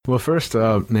Well, first,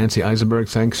 Nancy Eisenberg,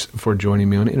 thanks for joining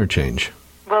me on Interchange.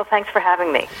 Well, thanks for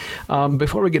having me.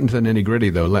 Before we get into the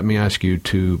nitty-gritty, though, let me ask you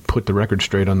to put the record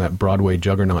straight on that Broadway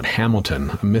juggernaut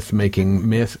Hamilton, a myth,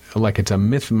 like it's a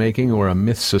myth-making or a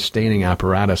myth-sustaining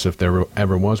apparatus if there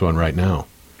ever was one right now.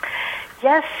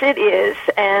 Yes, it is.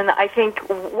 And I think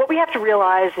what we have to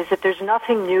realize is that there's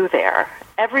nothing new there.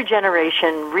 Every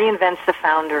generation reinvents the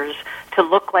founders to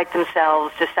look like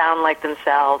themselves, to sound like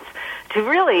themselves, to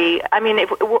really, I mean,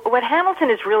 what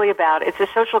Hamilton is really about, it's a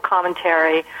social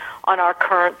commentary on our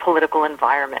current political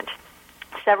environment.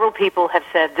 Several people have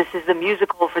said this is the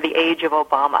musical for the age of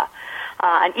Obama.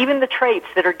 And even the traits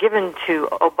that are given to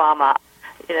Obama,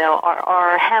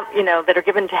 that are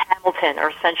given to Hamilton are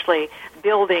essentially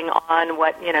building on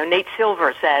what, Nate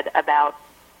Silver said about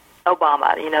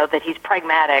Obama, that he's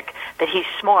pragmatic, that he's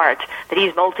smart, that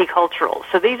he's multicultural.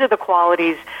 So these are the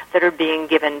qualities that are being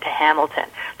given to Hamilton.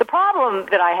 The problem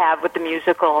that I have with the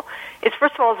musical is,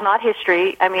 first of all, it's not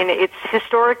history. I mean, it's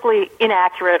historically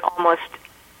inaccurate almost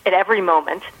at every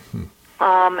moment.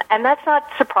 And that's not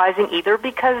surprising either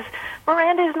because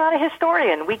Miranda is not a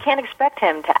historian. We can't expect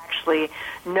him to actually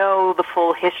know the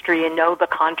full history and know the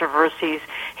controversies.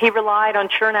 He relied on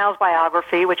Chernow's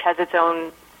biography, which has its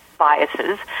own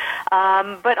biases.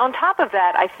 But on top of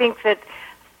that, I think that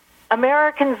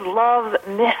Americans love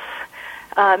myth.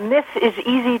 Myth is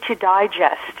easy to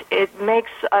digest. It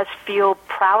makes us feel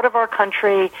proud of our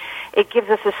country. It gives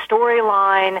us a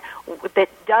storyline that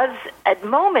does, at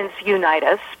moments, unite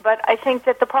us. But I think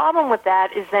that the problem with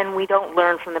that is then we don't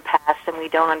learn from the past and we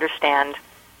don't understand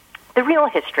the real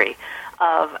history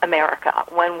of America.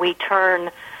 When we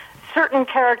turn certain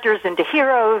characters into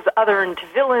heroes, other into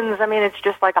villains. I mean, it's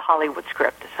just like a Hollywood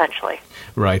script, essentially.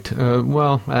 Right.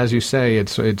 Well, as you say,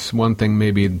 it's one thing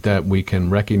maybe that we can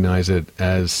recognize it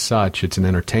as such. It's an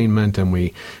entertainment, and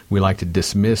we like to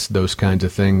dismiss those kinds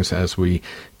of things if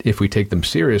we take them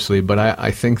seriously. But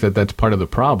I think that that's part of the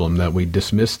problem, that we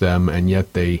dismiss them, and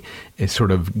yet they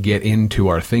sort of get into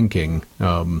our thinking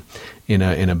in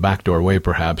a backdoor way,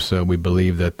 perhaps. We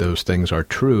believe that those things are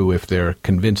true if they're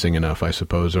convincing enough, I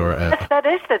suppose. Or that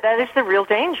is the real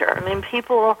danger. I mean,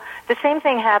 the same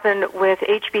thing happened with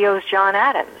HBO's John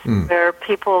Adams, where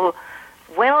people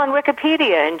went on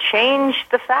Wikipedia and changed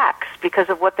the facts because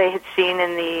of what they had seen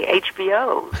in the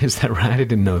HBO. Is that right? I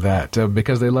didn't know that.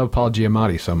 Because they love Paul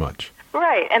Giamatti so much.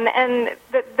 Right, and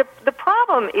the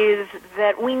problem is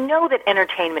that we know that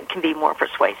entertainment can be more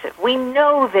persuasive. We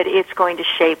know that it's going to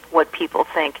shape what people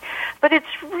think, but it's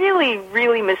really,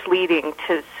 really misleading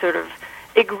to sort of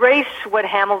erase what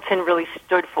Hamilton really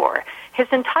stood for. His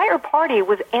entire party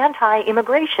was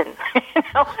anti-immigration.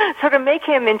 So to make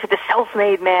him into the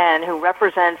self-made man who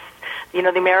represents, the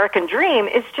American dream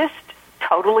is just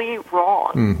totally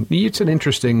wrong. It's an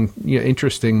interesting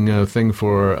thing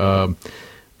for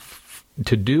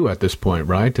to do at this point,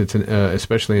 right? It's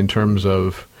especially in terms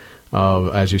of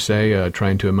as you say,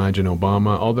 trying to imagine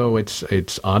Obama. Although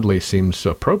it's oddly seems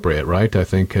appropriate, right? I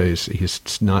think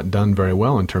he's not done very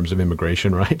well in terms of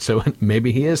immigration, right? So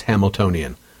maybe he is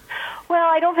Hamiltonian. Well,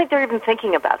 I don't think they're even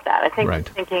thinking about that. I think they're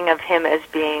thinking of him as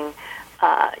being,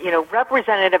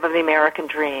 representative of the American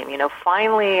dream.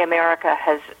 Finally, America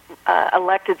has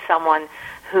elected someone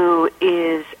who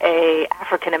is a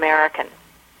African American.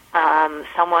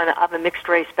 Someone of a mixed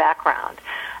race background,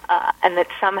 and that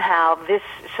somehow this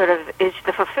sort of is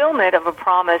the fulfillment of a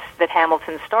promise that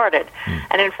Hamilton started.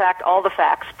 And in fact, all the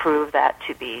facts prove that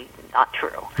to be not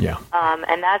true. Yeah.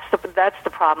 And that's the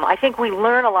problem. I think we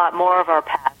learn a lot more of our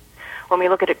past. When we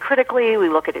look at it critically, we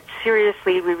look at it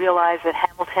seriously, we realize that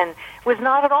Hamilton was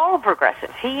not at all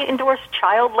progressive. He endorsed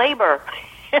child labor.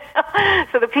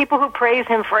 So the people who praise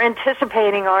him for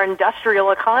anticipating our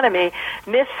industrial economy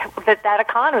miss that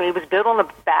economy was built on the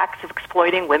backs of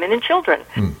exploiting women and children.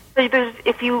 So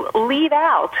if you leave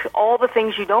out all the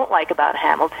things you don't like about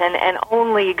Hamilton and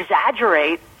only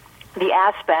exaggerate the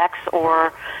aspects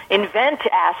or invent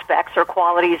aspects or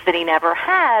qualities that he never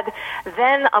had,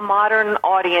 then a modern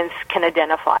audience can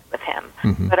identify with him.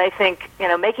 But I think,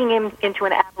 making him into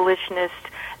an abolitionist,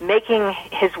 making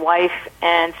his wife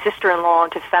and sister-in-law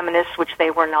into feminists, which they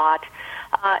were not,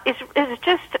 is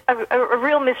just a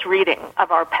real misreading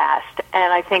of our past,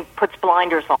 and I think puts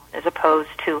blinders on as opposed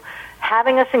to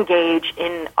having us engage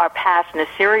in our past in a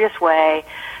serious way,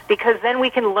 because then we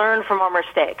can learn from our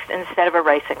mistakes instead of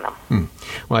erasing them.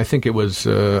 Well, I think it was,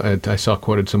 I saw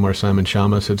quoted somewhere, Simon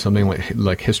Schama said something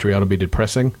like history ought to be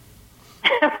depressing.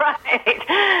 Right.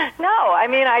 No, I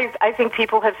mean, I think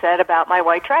people have said about my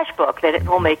white trash book that it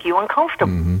will make you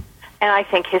uncomfortable. And I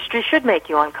think history should make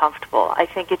you uncomfortable. I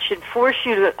think it should force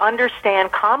you to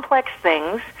understand complex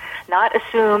things, not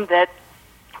assume that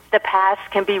the past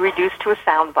can be reduced to a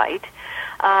soundbite,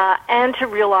 and to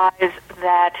realize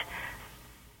that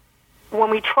when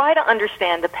we try to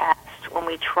understand the past, when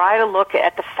we try to look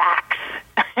at the facts,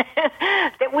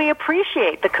 that we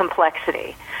appreciate the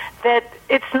complexity, that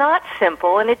it's not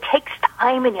simple and it takes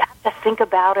time and you have to think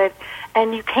about it,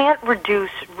 and you can't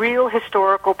reduce real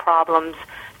historical problems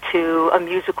to a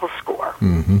musical score.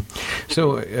 Mm-hmm.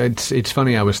 So it's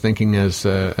funny. I was thinking as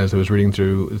I was reading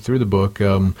through the book.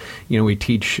 We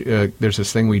teach. There's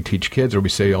this thing we teach kids, or we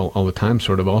say all the time,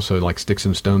 sort of also like sticks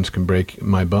and stones can break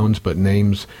my bones, but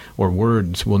names or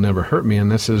words will never hurt me.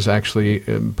 And this is actually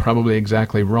probably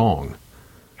exactly wrong.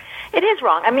 It is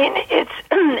wrong. I mean,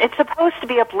 it's supposed to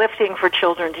be uplifting for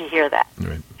children to hear that,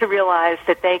 right. To realize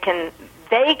that they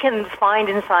can find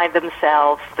inside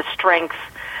themselves the strength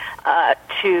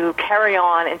to carry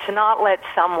on and to not let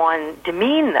someone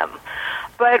demean them.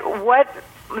 But what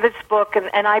this book,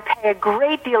 and I pay a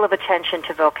great deal of attention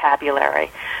to vocabulary,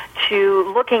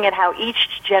 to looking at how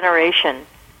each generation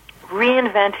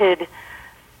reinvented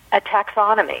a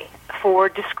taxonomy for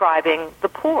describing the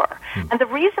poor. And the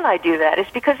reason I do that is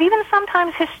because even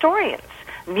sometimes historians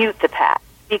mute the past,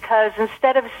 because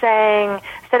instead of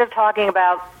talking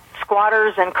about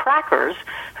squatters and crackers,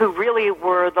 who really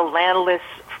were the landless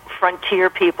frontier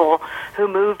people who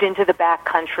moved into the back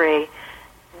country,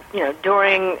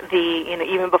 during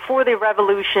even before the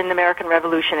Revolution, American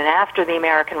Revolution, and after the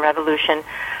American Revolution,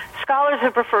 scholars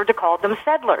have preferred to call them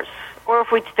settlers, or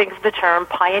if we think of the term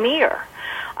pioneer.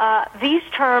 These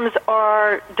terms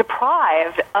are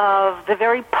deprived of the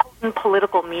very potent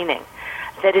political meaning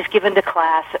that is given to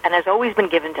class and has always been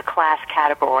given to class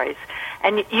categories.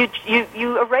 And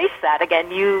you erase that again.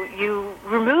 You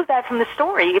remove that from the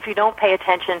story if you don't pay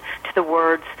attention to the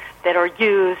words that are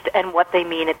used and what they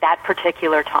mean at that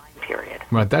particular time period.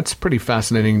 Right. That's pretty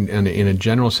fascinating in a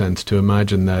general sense to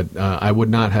imagine that I would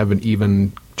not have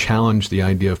even challenged the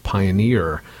idea of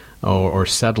pioneer or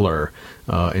settler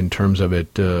in terms of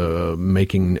it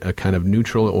making a kind of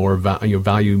neutral or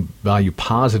value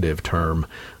positive term,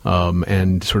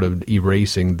 and sort of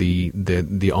erasing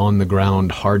the on the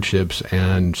ground hardships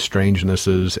and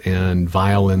strangenesses and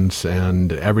violence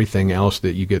and everything else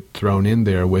that you get thrown in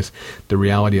there with the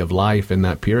reality of life in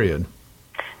that period.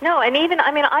 No, and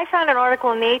I found an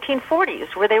article in the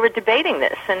 1840s where they were debating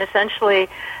this, and essentially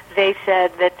they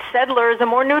said that settler is a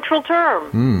more neutral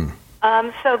term.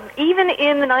 So even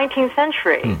in the 19th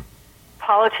century,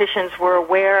 politicians were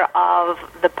aware of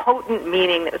the potent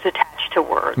meaning that was attached to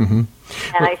words. And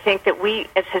I think that we,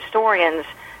 as historians,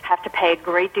 have to pay a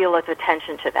great deal of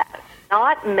attention to that.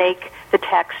 Not make the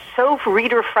text so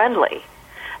reader-friendly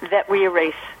that we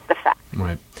erase the facts.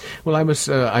 Right. Well,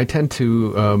 I tend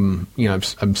to,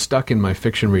 I'm stuck in my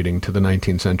fiction reading to the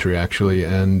 19th century, actually,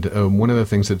 and one of the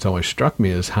things that's always struck me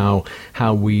is how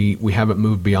we haven't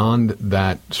moved beyond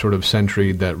that sort of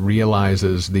century that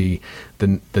realizes the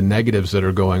negatives that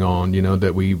are going on,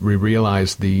 that we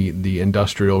realize the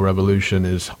Industrial Revolution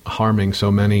is harming so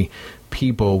many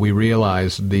people. We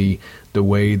realize the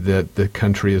way that the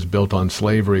country is built on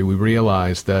slavery. We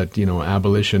realize that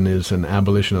abolition is an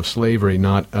abolition of slavery,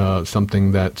 not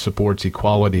something that supports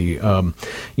equality.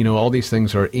 All these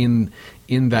things are in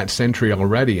that century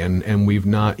already, and we've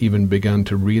not even begun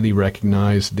to really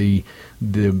recognize the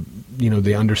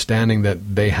understanding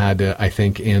that they had. I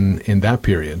think in that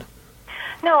period.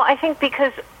 No, I think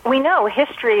because we know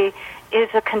history is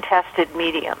a contested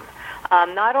medium.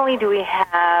 Not only do we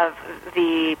have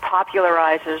the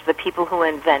popularizers, the people who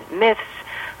invent myths,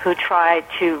 who try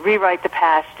to rewrite the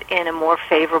past in a more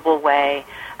favorable way,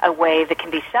 a way that can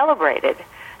be celebrated,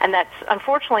 and that's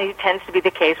unfortunately tends to be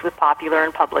the case with popular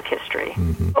and public history.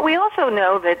 But we also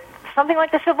know that something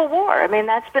like the Civil War,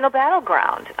 that's been a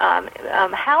battleground.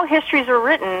 How histories are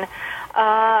written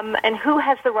and who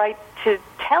has the right to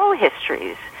tell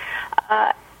histories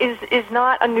is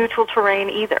not a neutral terrain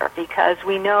either, because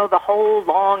we know the whole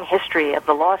long history of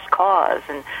the Lost Cause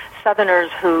and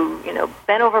Southerners who,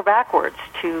 bent over backwards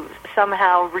to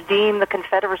somehow redeem the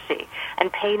Confederacy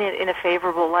and paint it in a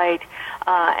favorable light,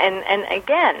 and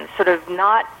again, sort of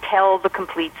not tell the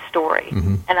complete story.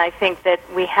 And I think that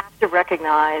we have to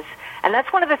recognize, and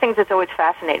that's one of the things that's always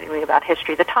fascinated me about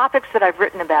history. The topics that I've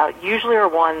written about usually are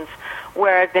ones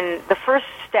where I've been, the first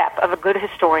step of a good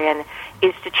historian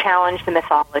is to challenge the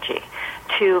mythology,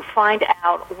 to find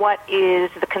out what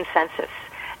is the consensus,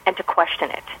 and to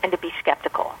question it, and to be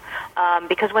skeptical.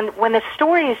 Because when the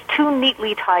story is too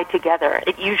neatly tied together,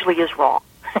 it usually is wrong.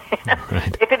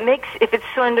 Right. If it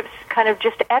sort of kind of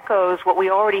just echoes what we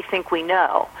already think we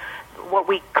know, what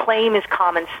we claim is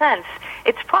common sense,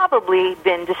 it's probably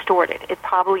been distorted. It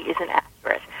probably isn't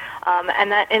accurate.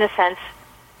 And that, in a sense,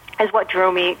 is what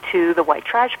drew me to the White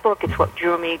Trash book. It's what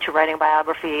drew me to writing a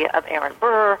biography of Aaron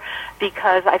Burr,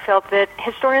 because I felt that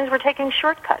historians were taking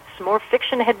shortcuts. More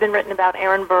fiction had been written about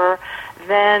Aaron Burr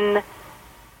than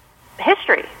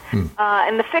history,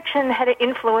 and the fiction had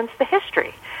influenced the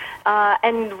history.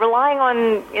 And relying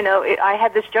on, I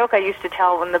had this joke I used to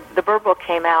tell when the Burr book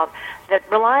came out, that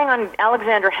relying on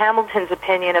Alexander Hamilton's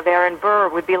opinion of Aaron Burr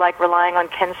would be like relying on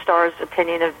Ken Starr's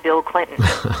opinion of Bill Clinton.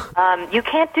 You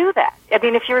can't do that. I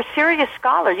mean, if you're a serious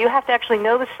scholar, you have to actually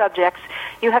know the subjects.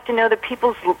 You have to know that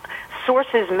people's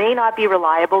sources may not be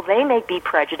reliable. They may be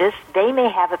prejudiced. They may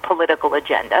have a political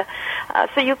agenda.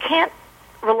 So you can't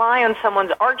rely on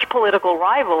someone's arch-political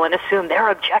rival and assume they're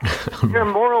objective, they're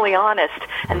morally honest,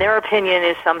 and their opinion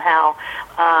is somehow,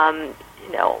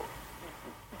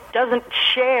 doesn't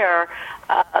share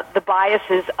the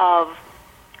biases of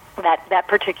that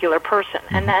particular person.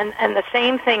 And the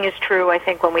same thing is true, I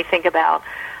think, when we think about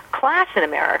class in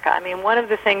America. I mean, one of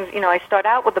the things, I start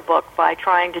out with the book by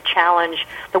trying to challenge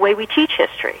the way we teach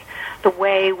history, the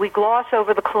way we gloss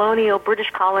over the colonial British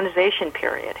colonization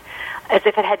period as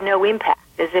if it had no impact,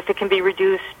 as if it can be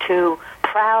reduced to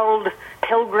proud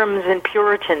pilgrims and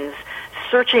Puritans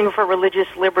searching for religious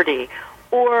liberty,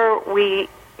 or we,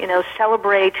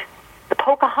 celebrate the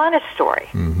Pocahontas story,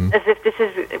 as if this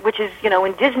is, which is,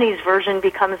 in Disney's version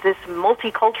becomes this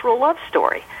multicultural love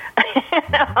story.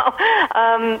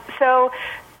 So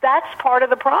that's part of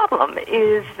the problem,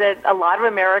 is that a lot of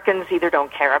Americans either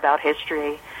don't care about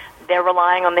history, they're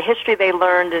relying on the history they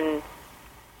learned in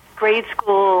grade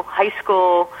school, high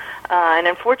school, and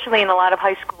unfortunately in a lot of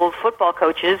high school, football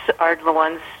coaches are the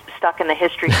ones stuck in the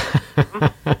history.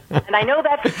 And I know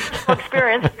that's a personal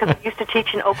experience because I used to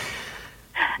teach in Oakland,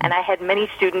 and I had many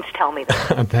students tell me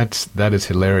that. That is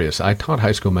hilarious. I taught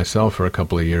high school myself for a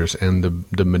couple of years, and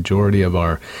the majority of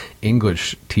our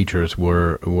English teachers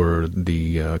were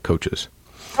the coaches.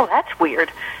 Oh, that's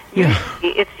weird. Yeah.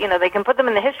 It's they can put them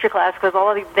in the history class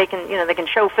because they can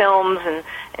show films, and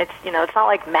it's it's not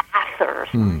like math or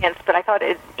science. But I thought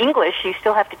English, you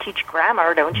still have to teach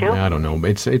grammar, don't you? I don't know.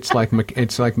 It's like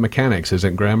mechanics,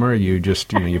 isn't grammar? You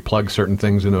just you plug certain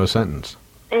things into a sentence.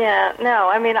 Yeah, no,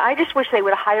 I mean, I just wish they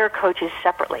would hire coaches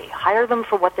separately. Hire them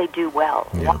for what they do well.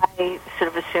 Yeah. Why sort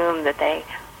of assume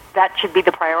that should be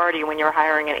the priority when you're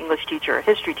hiring an English teacher or a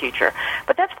history teacher?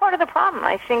 But that's part of the problem.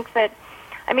 I think that,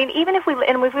 I mean, even if we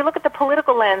look at the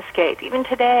political landscape, even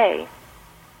today,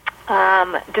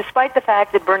 despite the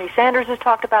fact that Bernie Sanders has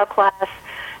talked about class,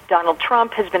 Donald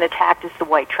Trump has been attacked as the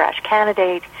white trash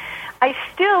candidate, I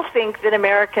still think that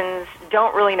Americans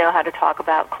don't really know how to talk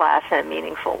about class in a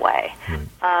meaningful way.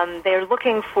 Right. They're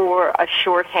looking for a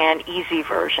shorthand, easy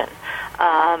version.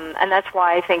 And that's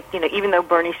why I think, even though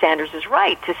Bernie Sanders is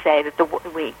right to say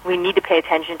that we need to pay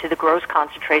attention to the gross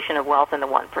concentration of wealth in the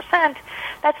 1%,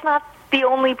 that's not the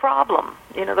only problem.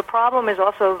 The problem is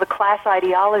also the class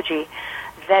ideology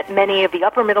that many of the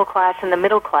upper middle class and the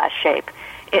middle class shape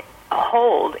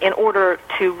hold in order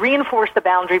to reinforce the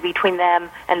boundary between them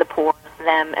and the poor,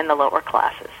 them and the lower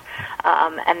classes.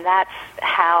 And that's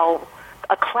how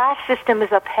a class system is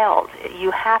upheld.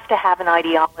 You have to have an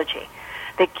ideology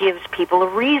that gives people a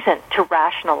reason to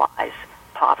rationalize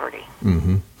poverty.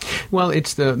 Mm-hmm. Well,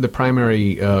 it's the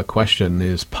primary question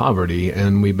is poverty,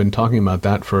 and we've been talking about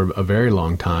that for a very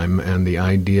long time, and the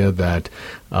idea that,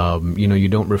 you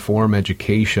don't reform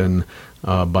education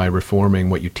by reforming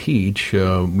what you teach.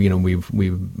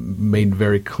 We've made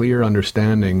very clear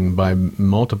understanding by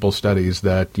multiple studies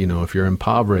that, if you're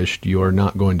impoverished, you're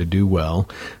not going to do well.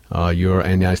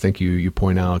 And I think you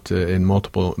point out in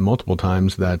multiple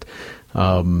times that,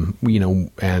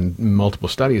 and multiple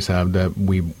studies have that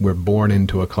we're born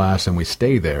into a class and we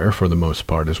stay there for the most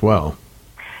part as well.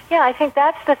 Yeah, I think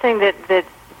that's the thing that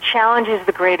challenges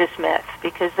the greatest myth,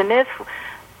 because the myth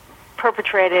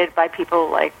perpetrated by people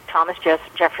like Thomas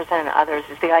Jefferson and others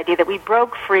is the idea that we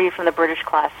broke free from the British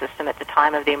class system at the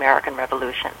time of the American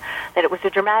Revolution, that it was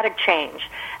a dramatic change.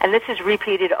 And this is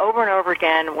repeated over and over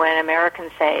again when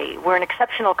Americans say, we're an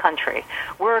exceptional country.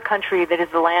 We're a country that is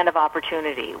the land of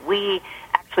opportunity. We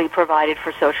actually provided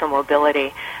for social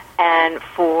mobility and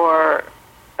for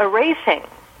erasing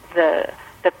the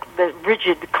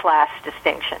rigid class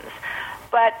distinctions.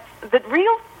 But the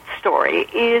real story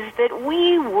is that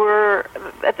we were,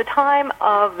 at the time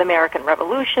of the American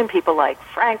Revolution, people like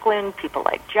Franklin, people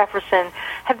like Jefferson,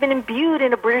 have been imbued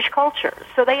in a British culture.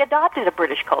 So they adopted a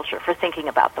British culture for thinking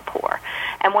about the poor.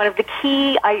 And one of the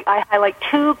key, I highlight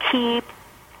two key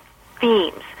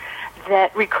themes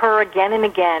that recur again and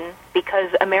again,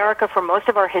 because America, for most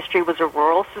of our history, was a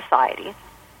rural society.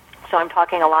 So I'm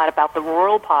talking a lot about the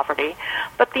rural poverty,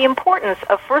 but the importance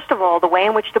of, first of all, the way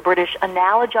in which the British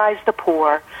analogized the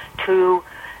poor to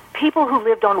people who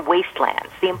lived on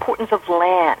wastelands, the importance of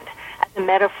land as a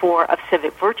metaphor of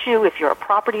civic virtue if you're a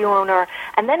property owner,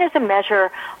 and then as a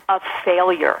measure of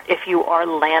failure if you are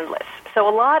landless. So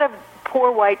a lot of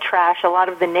poor white trash, a lot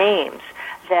of the names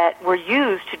that were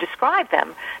used to describe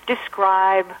them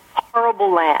describe horrible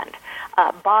land,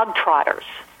 bog trotters,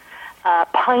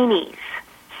 pineys,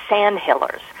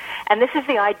 sandhillers. And this is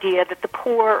the idea that the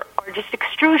poor are just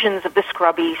extrusions of the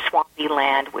scrubby, swampy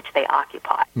land which they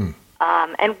occupy.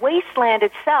 And wasteland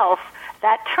itself,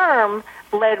 that term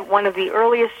led one of the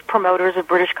earliest promoters of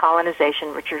British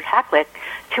colonization, Richard Hakluyt,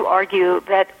 to argue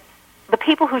that the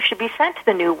people who should be sent to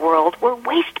the New World were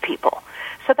waste people.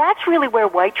 So that's really where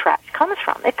white trash comes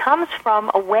from. It comes from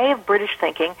a way of British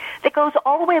thinking that goes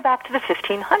all the way back to the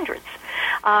 1500s.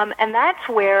 And that's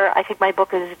where I think my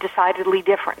book is decidedly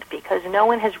different, because no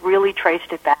one has really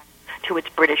traced it back to its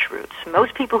British roots.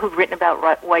 Most people who've written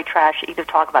about white trash either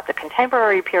talk about the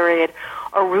contemporary period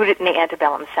or root it in the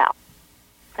antebellum South.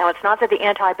 Now, it's not that the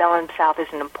antebellum South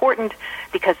isn't important,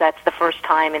 because that's the first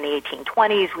time in the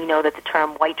 1820s we know that the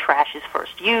term white trash is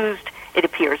first used. It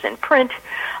appears in print.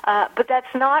 But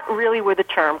that's not really where the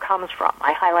term comes from.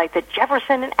 I highlight that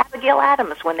Jefferson and Abigail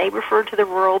Adams, when they referred to the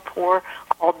rural poor,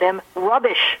 called them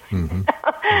rubbish.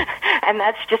 And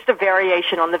that's just a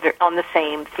variation on the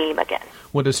same theme again.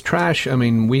 What is trash? I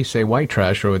mean, we say white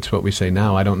trash, or it's what we say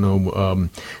now. I don't know.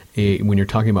 When you're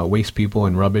talking about waste people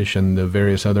and rubbish and the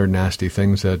various other nasty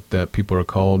things that people are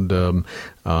called,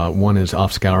 one is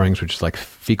offscourings, which is like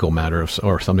fecal matter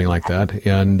or something like that.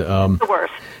 And the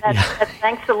worst.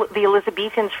 Thanks to the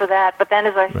Elizabethans for that. But then,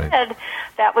 as I said,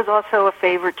 that was also a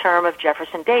favorite term of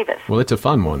Jefferson Davis. Well, it's a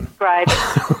fun one. Right.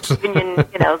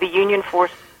 The Union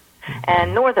force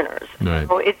and Northerners. Right.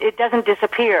 So it doesn't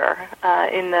disappear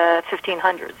in the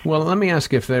 1500s. Well, let me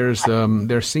ask if there's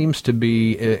there seems to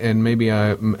be, and maybe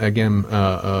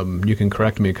you can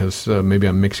correct me because maybe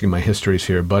I'm mixing my histories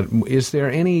here, but is there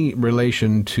any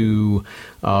relation to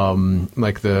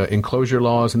like the enclosure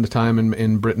laws in the time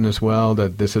in Britain as well,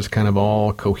 that this is kind of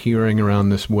all cohering around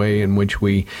this way in which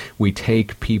we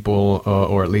take people,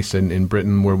 or at least in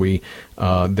Britain, where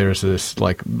there's this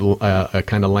like a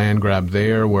kind of land grab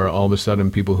there where all of a sudden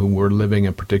people who were living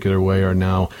a particular way are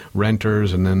now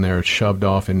renters, and then they're shoved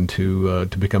off into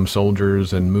to become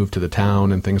soldiers and move to the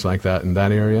town and things like that in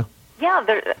that area? Yeah,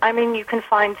 you can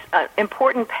find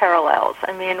important parallels.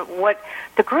 I mean, what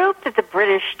the group that the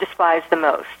British despised the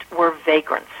most were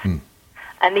vagrants.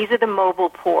 And these are the mobile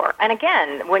poor. And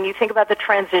again, when you think about the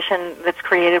transition that's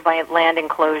created by land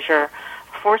enclosure,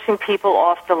 forcing people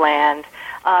off the land,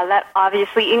 that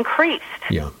obviously increased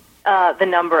the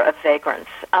number of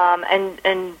vagrants.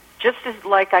 And just as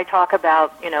like I talk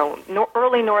about,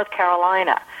 early North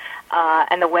Carolina,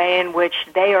 and the way in which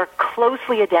they are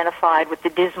closely identified with the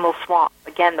Dismal Swamp.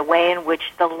 Again, the way in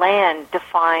which the land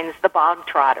defines the bog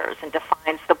trotters and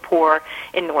defines the poor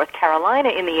in North Carolina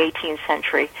in the 18th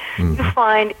century. You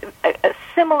find a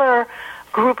similar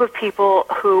group of people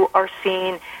who are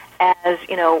seen as,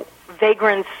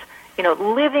 vagrants,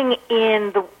 living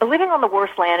on the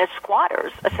worst land as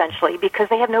squatters, essentially, because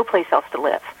they have no place else to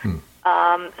live.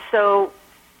 So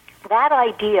that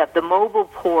idea of the mobile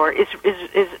poor is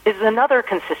another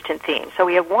consistent theme. So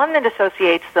we have one that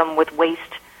associates them with waste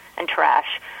and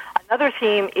trash. Another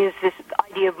theme is this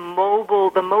idea of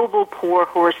the mobile poor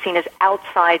who are seen as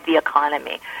outside the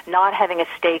economy, not having a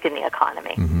stake in the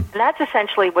economy. And that's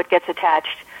essentially what gets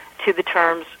attached to the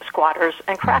terms squatters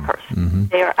and crackers.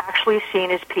 They are actually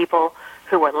seen as people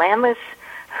who are landless,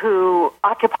 who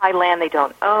occupy land they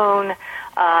don't own.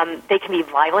 They can be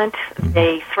violent.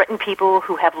 They threaten people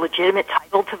who have legitimate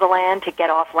title to the land to get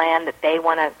off land that they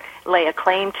want to lay a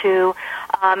claim to.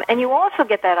 And you also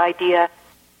get that idea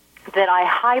that I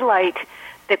highlight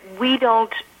that we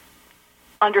don't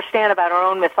understand about our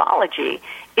own mythology,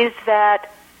 is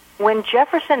that when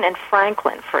Jefferson and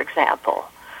Franklin, for example,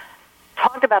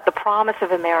 talked about the promise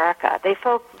of America, they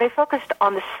focused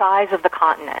on the size of the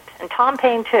continent, and Tom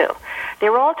Paine too. They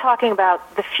were all talking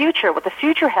about the future. What the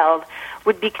future held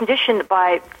would be conditioned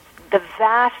by the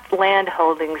vast land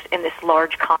holdings in this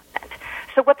large continent.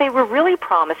 So what they were really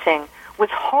promising was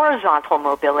horizontal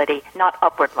mobility, not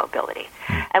upward mobility.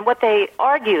 And what they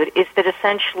argued is that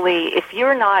essentially, if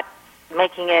you're not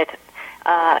making it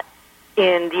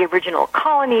in the original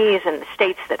colonies and the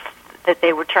states that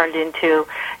they were turned into,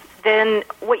 then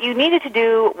what you needed to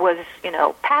do was,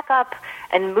 pack up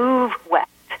and move west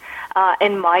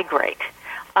and migrate.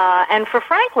 And for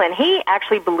Franklin, he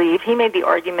made the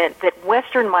argument that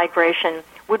Western migration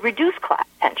would reduce class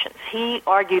tensions. He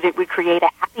argued it would create a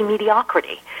happy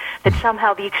mediocrity. that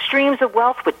somehow the extremes of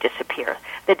wealth would disappear,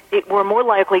 that it were more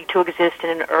likely to exist in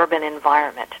an urban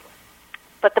environment.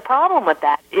 But the problem with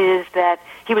that is that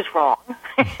he was wrong.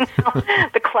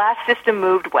 The class system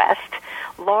moved west.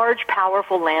 Large,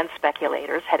 powerful land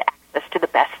speculators had access to the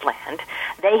best land.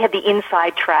 They had the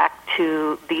inside track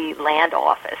to the land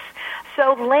office.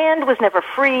 So land was never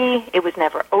free. It was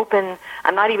never open.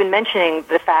 I'm not even mentioning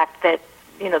the fact that,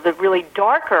 the really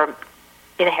darker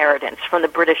inheritance from the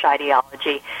British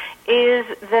ideology is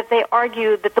that they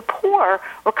argued that the poor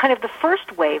were kind of the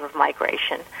first wave of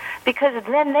migration, because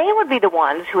then they would be the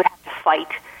ones who would have to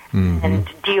fight and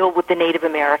deal with the Native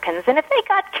Americans. And if they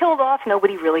got killed off,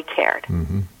 nobody really cared.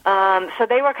 So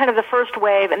they were kind of the first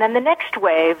wave. And then the next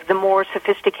wave, the more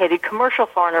sophisticated commercial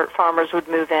farmers would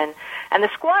move in. And the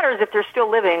squatters, if they're still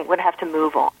living, would have to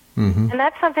move on. And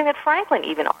that's something that Franklin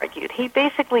even argued. He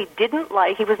basically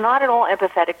he was not at all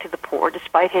empathetic to the poor,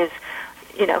 despite his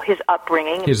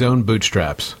upbringing. His own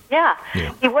bootstraps. Yeah.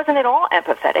 He wasn't at all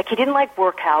empathetic. He didn't like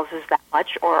workhouses that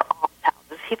much or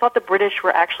almshouses. He thought the British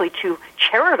were actually too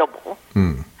charitable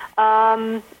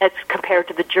as compared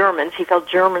to the Germans. He felt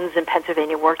Germans in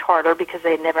Pennsylvania worked harder because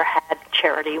they had never had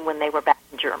charity when they were back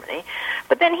in Germany.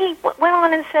 But then he went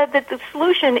on and said that the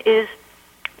solution is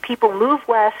people move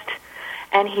west,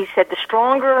 and he said the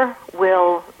stronger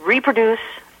will reproduce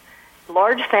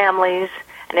large families,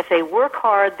 and if they work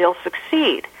hard, they'll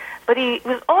succeed. But he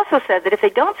was also said that if they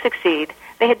don't succeed,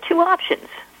 they had two options: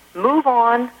 move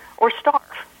on or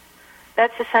starve.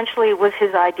 That's essentially was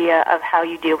his idea of how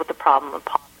you deal with the problem of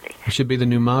poverty. It should be the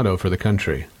new motto for the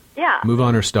country. Yeah. Move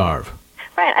on or starve.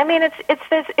 Right. I mean,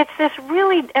 it's this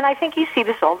really, and I think you see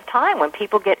this all the time when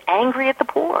people get angry at the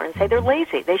poor and say they're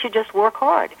lazy. They should just work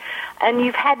hard. And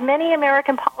you've had many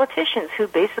American politicians who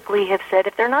basically have said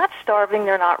if they're not starving,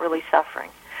 they're not really suffering.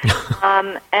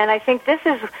 And I think this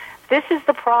is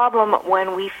the problem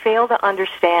when we fail to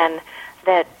understand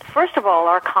that, first of all,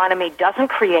 our economy doesn't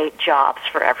create jobs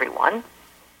for everyone.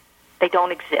 They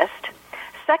don't exist.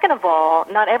 Second of all,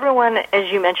 not everyone, as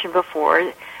you mentioned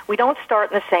before, we don't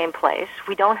start in the same place.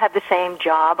 We don't have the same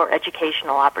job or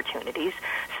educational opportunities.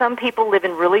 Some people live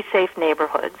in really safe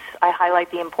neighborhoods. I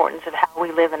highlight the importance of how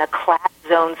we live in a class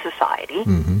zone society.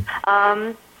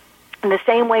 In the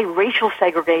same way racial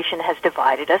segregation has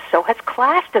divided us, so has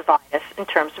class divided us in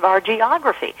terms of our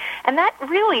geography. And that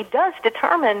really does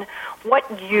determine what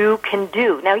you can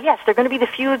do. Now, yes, there are going to be the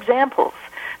few examples,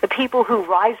 the people who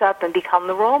rise up and become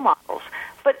the role models.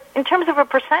 But in terms of a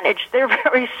percentage, they're a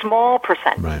very small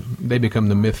percentage. Right. They become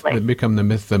the myth. They become the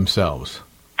myth themselves.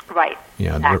 Right.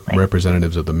 Yeah, exactly.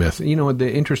 Representatives of the myth.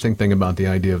 The interesting thing about the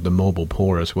idea of the mobile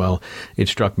poor as well, it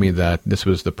struck me that this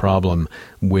was the problem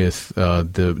with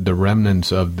the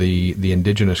remnants of the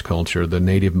indigenous culture, the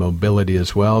native mobility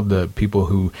as well, the people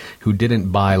who didn't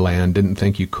buy land, didn't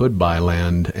think you could buy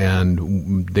land,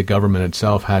 and the government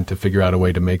itself had to figure out a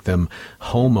way to make them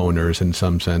homeowners in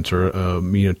some sense, or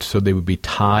so they would be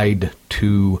tied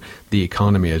to the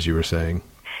economy, as you were saying.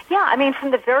 Yeah, I mean,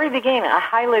 from the very beginning, I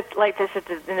highlight this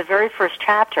in the very first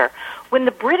chapter. When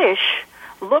the British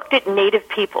looked at native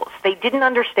peoples, they didn't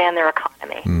understand their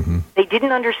economy. They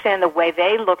didn't understand the way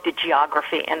they looked at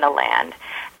geography and the land.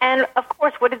 And, of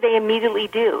course, what did they immediately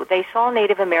do? They saw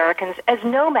Native Americans as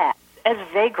nomads, as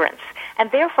vagrants. And,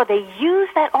 therefore, they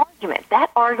used that argument.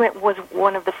 That argument was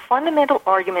one of the fundamental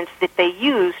arguments that they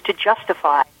used to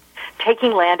justify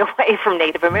taking land away from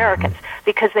Native Americans,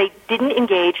 because they didn't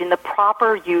engage in the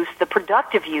proper use, the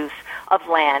productive use of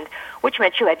land, which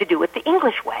meant you had to do it the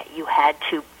English way. You had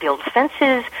to build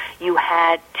fences, you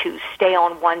had to stay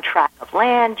on one tract of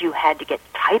land, you had to get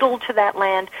title to that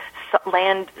land,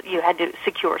 you had to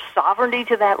secure sovereignty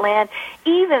to that land.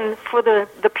 Even for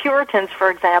the Puritans, for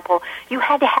example, you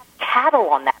had to have cattle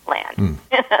on that land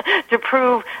to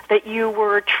prove that you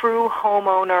were a true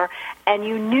homeowner and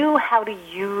you knew how to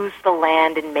use the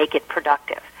land and make it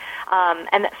productive.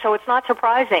 And so it's not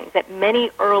surprising that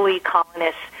many early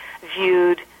colonists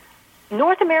viewed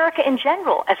North America in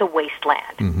general as a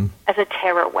wasteland, as a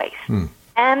terror waste.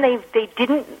 And they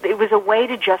didn't, it was a way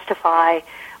to justify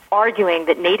arguing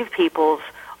that native peoples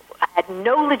had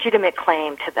no legitimate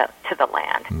claim to the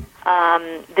land.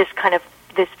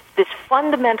 This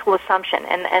fundamental assumption,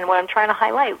 and what I'm trying to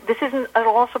highlight, this isn't at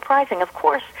all surprising. Of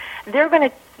course, they're going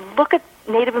to look at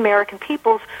Native American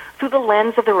peoples through the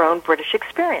lens of their own British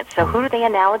experience. So who do they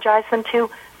analogize them to?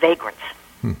 Vagrants.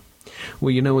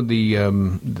 Well, you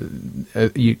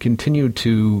continue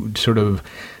to sort of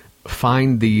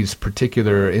find these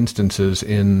particular instances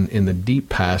in the deep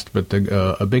past, but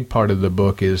a big part of the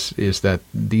book is that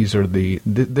these are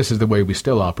this is the way we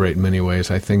still operate in many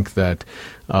ways. I think that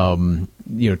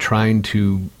trying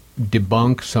to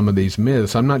debunk some of these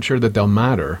myths, I'm not sure that they'll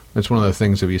matter. That's one of the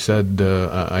things that we said.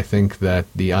 I think that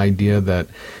the idea that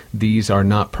these are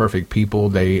not perfect people,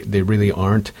 they really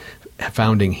aren't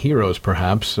founding heroes,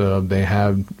 perhaps. They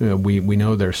have, we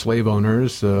know they're slave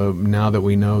owners. Now that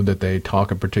we know that they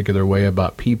talk a particular way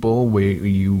about people,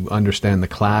 you understand the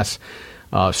class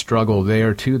struggle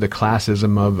there too, the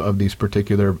classism of these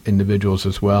particular individuals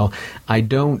as well. I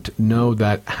don't know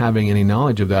that having any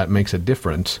knowledge of that makes a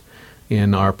difference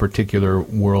in our particular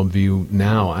worldview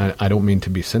now. I don't mean to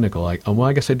be cynical.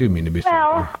 I guess I do mean to be cynical.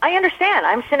 Well, I understand.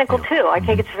 I'm cynical too. I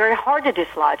think it's very hard to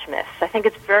dislodge myths. I think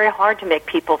it's very hard to make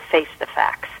people face the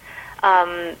facts.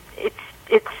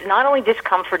 It's not only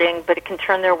discomforting, but it can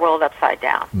turn their world upside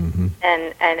down. Mm-hmm.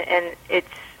 And it's.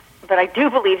 But I do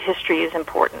believe history is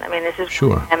important. I mean, this is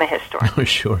sure. I'm a historian.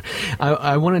 Sure.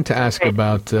 I wanted to ask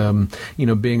about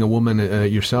being a woman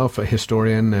yourself, a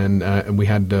historian, and we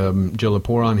had Jill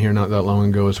Lepore on here not that long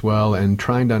ago as well, and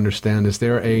trying to understand, is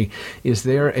there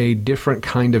a different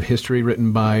kind of history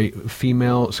written by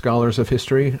female scholars of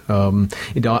history?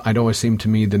 It always seemed to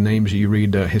me the names you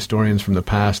read, historians from the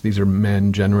past, these are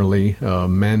men generally,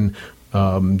 men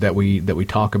that we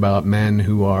talk about, men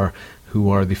who are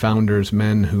the founders,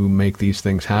 men who make these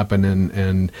things happen,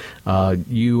 and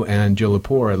you and Jill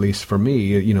Lepore, at least for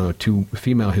me, two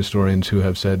female historians who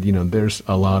have said, there's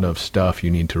a lot of stuff you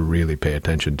need to really pay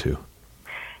attention to.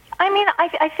 I mean,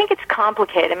 I think it's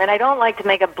complicated. I mean, I don't like to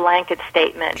make a blanket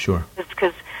statement. Sure.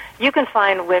 Because you can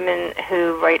find women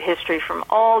who write history from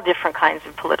all different kinds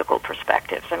of political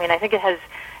perspectives. I mean, I think it has,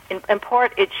 in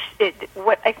part,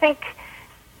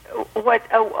 what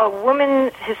a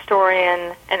woman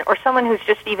historian or someone who's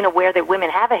just even aware that women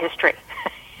have a history,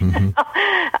 mm-hmm.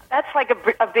 That's like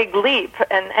a big leap.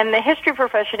 And the history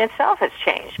profession itself has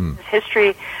changed.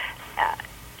 History,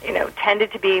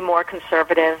 tended to be more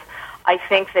conservative. I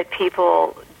think that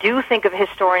people do think of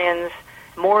historians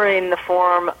more in the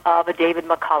form of a David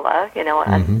McCullough,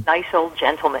 mm-hmm. a nice old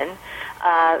gentleman,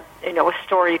 a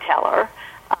storyteller,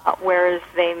 whereas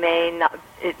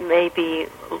it may be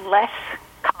less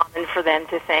common for them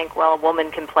to think, well, a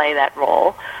woman can play that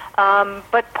role.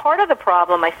 But part of the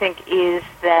problem, I think, is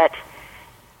that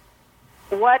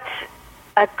what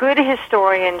a good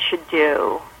historian should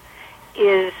do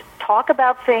is talk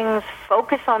about things,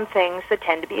 focus on things that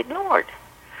tend to be ignored.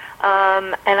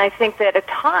 And I think that at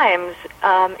times,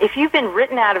 if you've been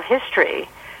written out of history,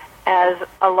 as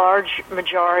a large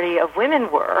majority of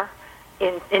women were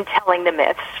in telling the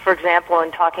myths, for example,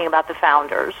 in talking about the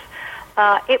founders,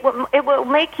 it will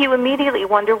make you immediately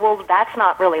wonder, well, that's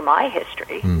not really my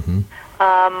history.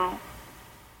 Mm-hmm.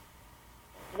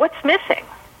 What's missing?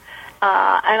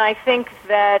 And I think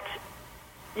that,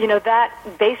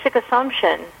 that basic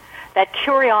assumption, that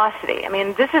curiosity, I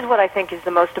mean, this is what I think is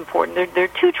the most important. There are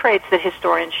two traits that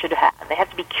historians should have. They have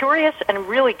to be curious and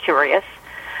really curious,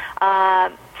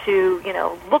 to,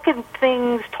 look at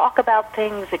things, talk about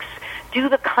things, do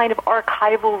the kind of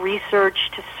archival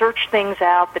research to search things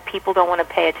out that people don't want to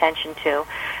pay attention to.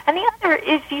 And the other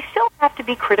is you still have to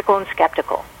be critical and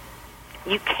skeptical.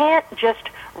 You can't just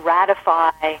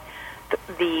ratify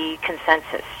the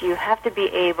consensus. You have to be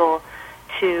able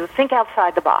to think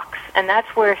outside the box. And that's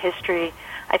where history,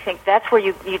 I think that's where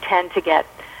you tend to get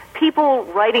people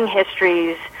writing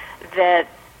histories that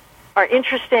are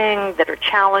interesting, that are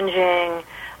challenging,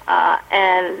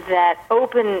 and that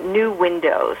open new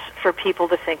windows for people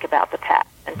to think about the past.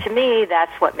 And to me,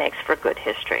 that's what makes for good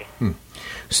history.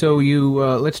 So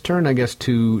let's turn, I guess,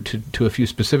 to a few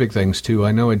specific things too.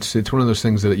 I know it's one of those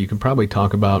things that you can probably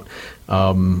talk about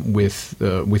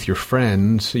with your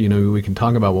friends. We can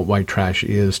talk about what white trash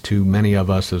is to many of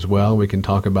us as well. We can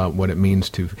talk about what it means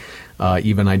to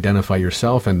even identify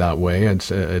yourself in that way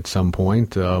at some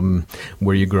point,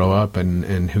 where you grow up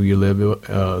and who you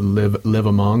live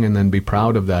among, and then be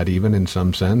proud of that even in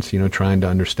some sense. Trying to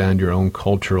understand your own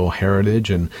cultural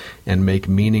heritage and make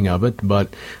meaning of it. But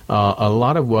a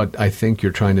lot of what I think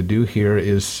you're trying to do here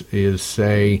is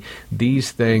say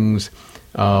these things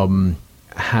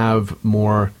have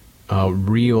more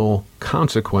real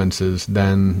consequences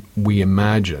than we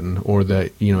imagine, or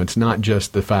that, it's not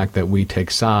just the fact that we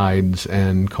take sides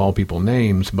and call people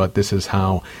names, but this is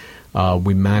how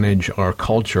we manage our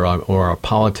culture or our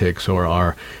politics or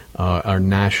our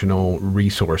national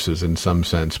resources in some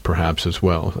sense, perhaps as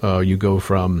well. You go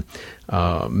from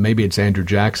maybe it's Andrew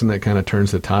Jackson that kind of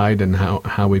turns the tide, and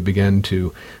how we begin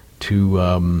to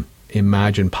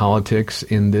imagine politics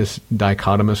in this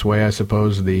dichotomous way, I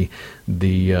suppose. The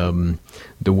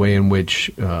way in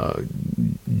which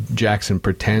Jackson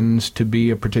pretends to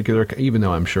be a particular, even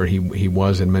though I'm sure he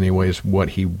was in many ways what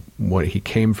he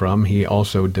came from. He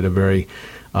also did a very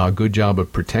a good job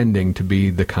of pretending to be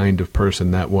the kind of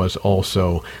person that was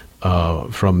also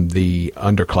from the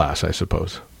underclass, I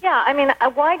suppose. Yeah, I mean,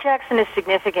 why Jackson is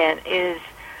significant is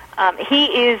he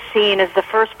is seen as the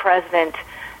first president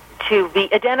to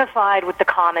be identified with the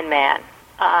common man,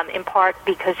 in part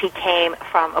because he came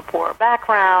from a poor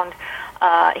background.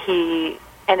 He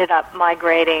ended up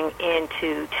migrating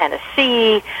into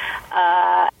Tennessee.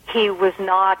 He was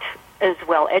not as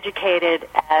well educated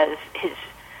as his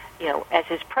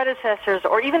predecessors,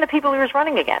 or even the people he was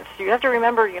running against. You have to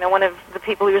remember, one of the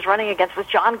people he was running against was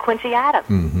John Quincy Adams.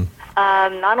 Mm-hmm.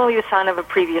 Not only the son of a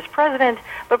previous president,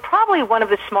 but probably one of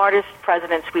the smartest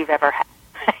presidents we've ever had.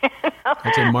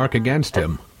 That's a mark against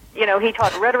him. He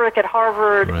taught rhetoric at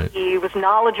Harvard. Right. He was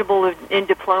knowledgeable in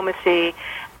diplomacy.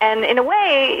 And in a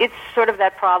way, it's sort of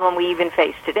that problem we even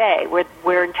face today,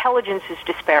 where intelligence is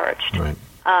disparaged. Right.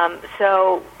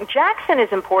 So Jackson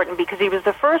is important because he was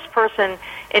the first person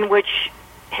in which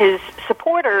his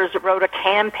supporters wrote a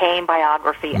campaign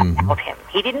biography about him.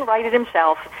 He didn't write it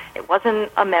himself. It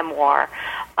wasn't a memoir.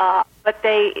 But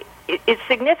it's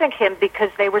significant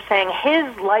because they were saying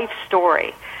his life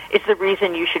story is the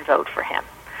reason you should vote for him.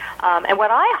 And what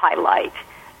I highlight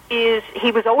is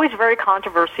he was always very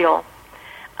controversial.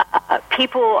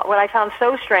 What I found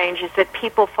so strange is that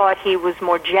people thought he was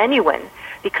more genuine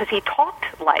because he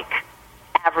talked like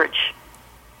average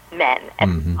men at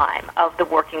the time of the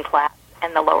working class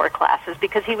and the lower classes,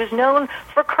 because he was known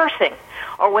for cursing,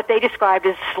 or what they described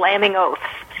as slamming oaths.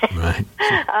 Right.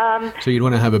 So you'd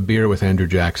want to have a beer with Andrew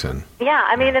Jackson. Yeah,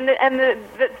 I mean,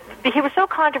 he was so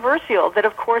controversial that,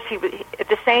 of course,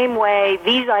 the same way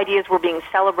these ideas were being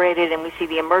celebrated, and we see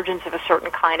the emergence of a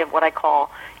certain kind of what I call,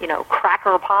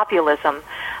 cracker populism.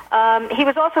 He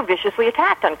was also viciously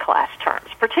attacked on class terms,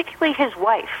 particularly his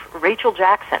wife, Rachel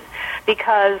Jackson,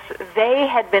 because they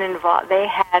had been involved. They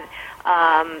had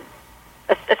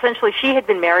essentially, she had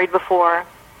been married before.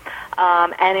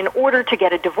 And in order to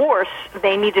get a divorce,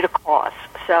 they needed a cause.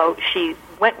 So she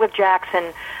went with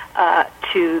Jackson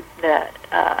to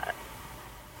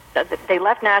they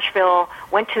left Nashville,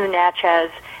 went to the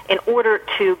Natchez in order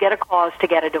to get a cause to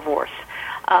get a divorce.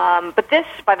 But this,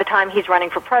 by the time he's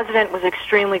running for president, was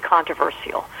extremely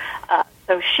controversial.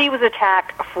 So she was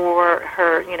attacked for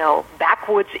her,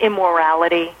 backwoods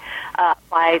immorality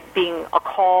by being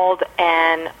called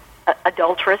an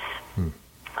adulteress.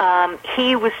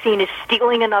 He was seen as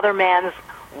stealing another man's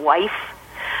wife.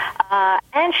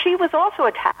 And she was also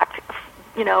attacked,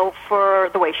 for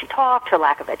the way she talked, her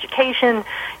lack of education,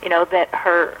 that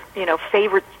her,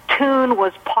 favorite tune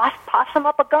was Possum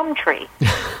Up a Gum Tree.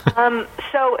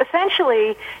 So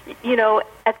essentially,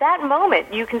 at that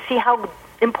moment, you can see how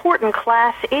important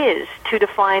class is to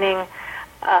defining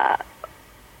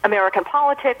American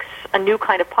politics, a new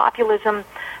kind of populism.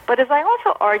 But as I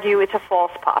also argue, it's a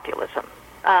false populism,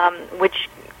 which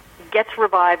gets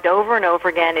revived over and over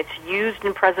again. It's used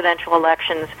in presidential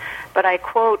elections. But I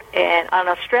quote an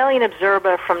Australian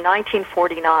observer from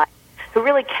 1949 who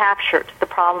really captured the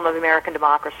problem of American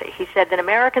democracy. He said that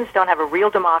Americans don't have a real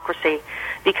democracy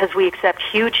because we accept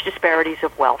huge disparities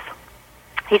of wealth.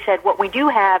 He said what we do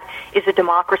have is a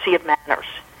democracy of manners.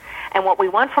 And what we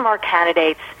want from our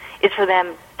candidates is for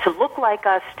them to look like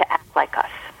us, to act like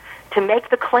us, to make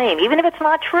the claim, even if it's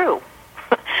not true.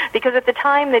 Because at the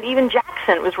time that even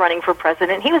Jackson was running for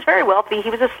president, he was very wealthy. He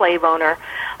was a slave owner.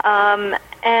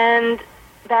 And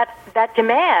that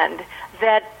demand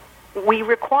that we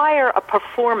require a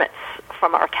performance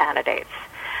from our candidates,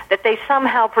 that they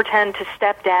somehow pretend to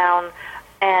step down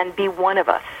and be one of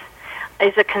us,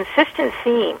 is a consistent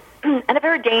theme and a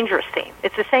very dangerous theme.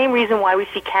 It's the same reason why we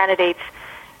see candidates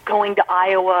going to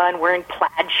Iowa and wearing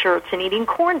plaid shirts and eating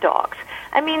corn dogs.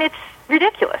 I mean, it's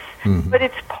ridiculous, but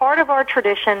it's part of our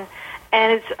tradition,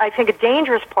 and it's, I think, a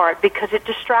dangerous part because it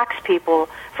distracts people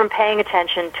from paying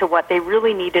attention to what they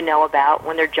really need to know about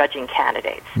when they're judging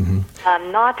candidates.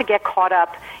 Not to get caught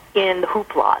up in the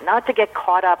hoopla, not to get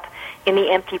caught up in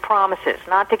the empty promises,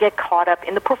 not to get caught up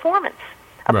in the performance.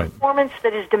 Performance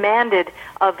that is demanded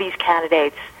of these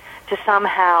candidates to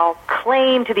somehow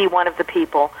claim to be one of the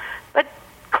people. But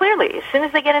clearly, as soon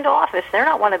as they get into office, they're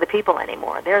not one of the people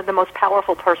anymore. They're the most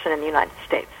powerful person in the United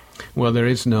States. Well,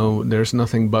 there's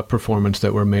nothing but performance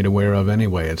that we're made aware of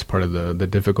anyway. It's part of the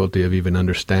difficulty of even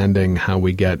understanding how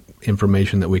we get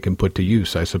information that we can put to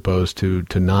use, I suppose, to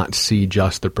not see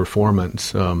just the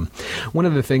performance. One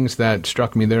of the things that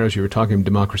struck me there as you were talking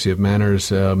democracy of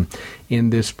manners, in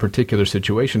this particular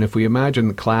situation, if we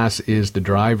imagine class is the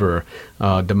driver,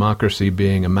 democracy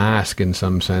being a mask in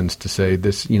some sense to say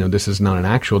this, this is not an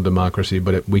actual democracy,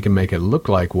 but we can make it look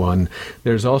like one.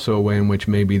 There's also a way in which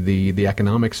maybe the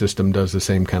economic system does the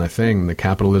same kind of thing. The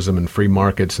capitalism and free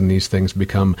markets and these things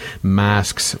become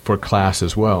masks for class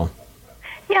as well.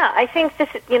 Yeah, I think this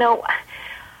is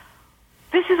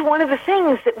one of the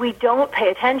things that we don't pay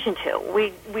attention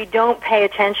to. We don't pay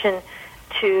attention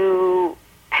to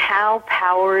how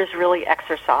power is really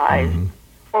exercised,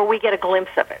 or we get a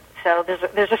glimpse of it. So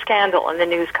there's a scandal and the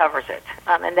news covers it,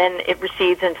 and then it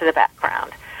recedes into the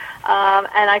background.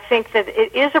 And I think that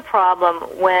it is a problem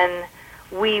when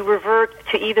we revert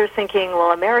to either thinking,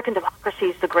 well, American democracy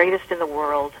is the greatest in the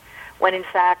world, when in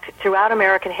fact, throughout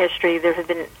American history, there have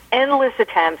been endless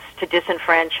attempts to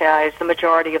disenfranchise the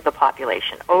majority of the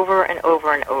population over and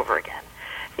over and over again.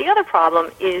 The other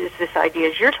problem is this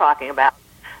idea, as you're talking about,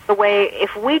 the way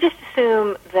if we just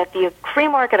assume that the free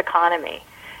market economy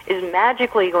is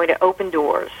magically going to open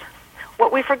doors,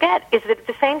 what we forget is that at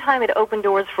the same time it opened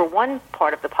doors for one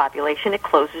part of the population, it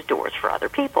closes doors for other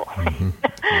people.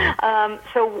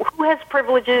 So who has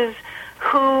privileges?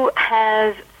 Who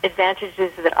has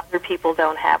advantages that other people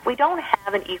don't have? We don't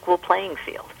have an equal playing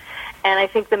field. And I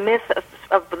think the myth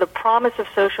of the promise of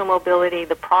social mobility,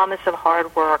 the promise of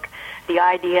hard work, the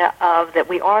idea of that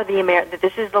that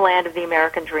this is the land of the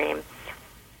American dream,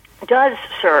 does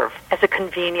serve as a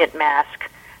convenient mask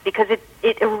because it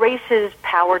erases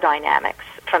power dynamics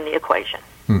from the equation.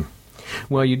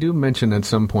 Well, you do mention at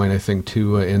some point, I think,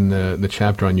 too, in the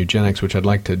chapter on eugenics, which I'd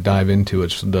like to dive into.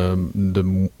 It's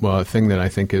the thing that I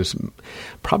think is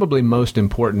probably most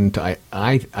important.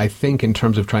 I think in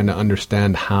terms of trying to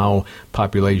understand how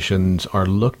populations are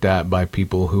looked at by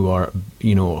people who are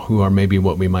maybe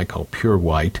what we might call pure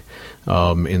white,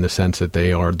 in the sense that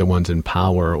they are the ones in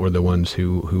power or the ones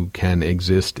who can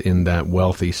exist in that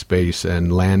wealthy space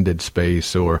and landed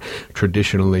space, or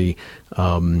traditionally,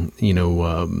 in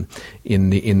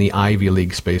the Ivy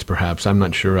League space, perhaps. I'm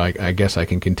not sure. I guess I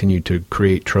can continue to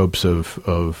create tropes of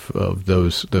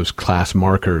those class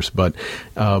markers, but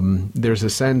there's a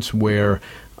sense where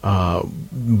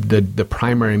the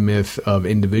primary myth of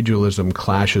individualism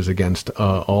clashes against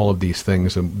all of these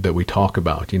things that we talk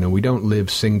about. We don't live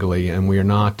singly, and we are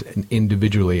not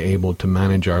individually able to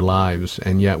manage our lives,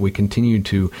 and yet we continue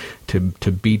to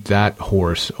beat that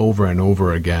horse over and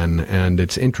over again. And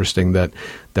it's interesting that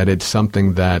it's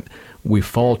something that we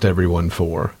fault everyone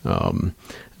for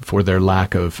their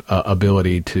lack of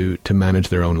ability to manage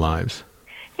their own lives.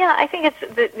 Yeah, I think it's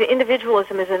the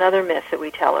individualism is another myth that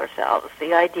we tell ourselves.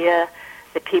 The idea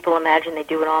that people imagine they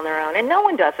do it on their own, and no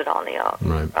one does it on their own.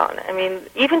 Right. I mean,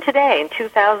 even today, in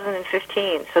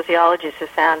 2015, sociologists have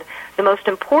found the most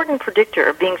important predictor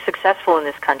of being successful in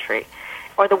this country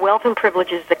are the wealth and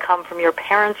privileges that come from your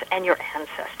parents and your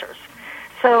ancestors.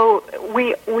 So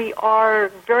we are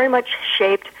very much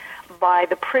shaped by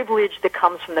the privilege that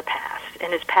comes from the past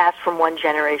and is passed from one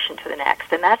generation to the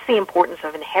next. And that's the importance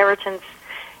of inheritance,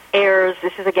 heirs.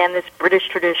 This is, again, this British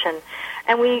tradition.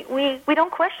 And we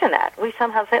don't question that. We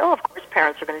somehow say, oh, of course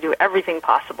parents are going to do everything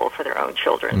possible for their own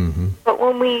children. Mm-hmm. But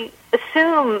when we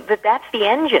assume that that's the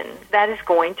engine, that is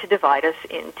going to divide us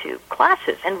into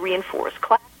classes and reinforce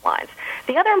class lines.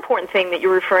 The other important thing that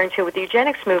you're referring to with the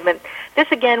eugenics movement, this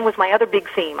again was my other big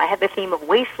theme. I had the theme of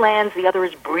wastelands. The other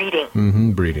is breeding.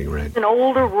 Mm-hmm, breeding, right. It's an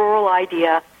older rural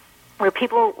idea where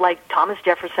people like Thomas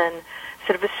Jefferson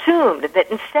sort of assumed that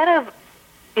instead of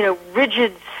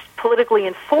rigid, politically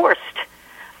enforced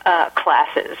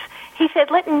classes, he said,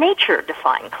 let nature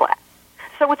define class.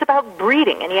 So it's about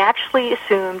breeding, and he actually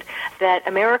assumed that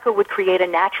America would create a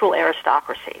natural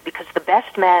aristocracy because the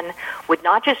best men would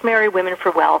not just marry women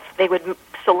for wealth, they would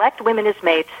select women as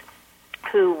mates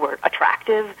who were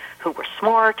attractive, who were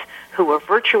smart, who were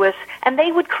virtuous, and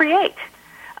they would create,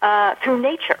 through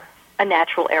nature, a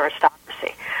natural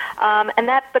aristocracy.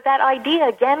 But that idea,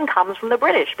 again, comes from the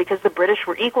British, because the British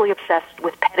were equally obsessed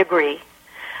with pedigree,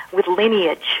 with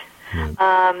lineage.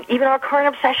 Right. Even our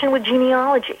current obsession with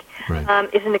genealogy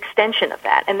is an extension of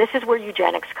that. And this is where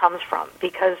eugenics comes from,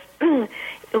 because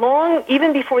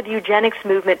even before the eugenics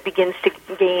movement begins to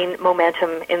gain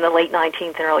momentum in the late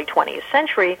 19th and early 20th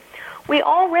century, we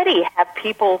already have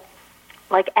people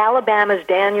like Alabama's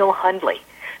Daniel Hundley,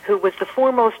 who was the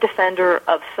foremost defender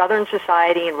of Southern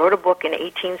society and wrote a book in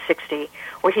 1860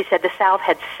 where he said the South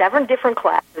had 7 different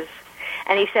classes,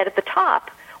 and he said at the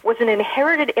top was an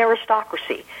inherited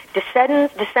aristocracy,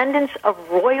 descendants of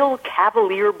royal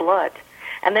cavalier blood.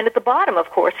 And then at the bottom, of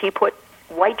course, he put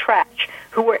white trash,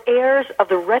 who were heirs of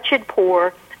the wretched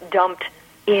poor dumped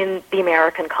in the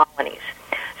American colonies.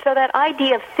 So that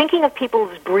idea of thinking of people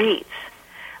as breeds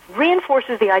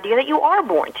reinforces the idea that you are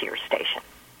born to your station.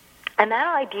 And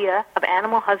that idea of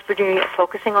animal husbandry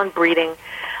focusing on breeding,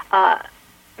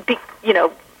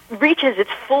 reaches its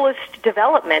fullest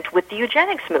development with the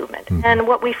eugenics movement. Mm-hmm. And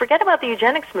what we forget about the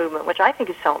eugenics movement, which I think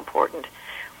is so important,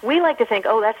 we like to think,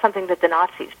 oh, that's something that the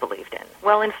Nazis believed in.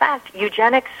 Well, in fact,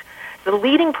 eugenics, the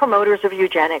leading promoters of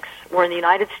eugenics were in the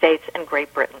United States and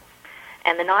Great Britain.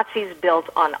 And the Nazis built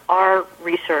on our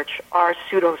research, our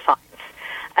pseudoscience.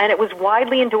 And it was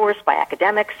widely endorsed by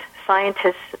academics,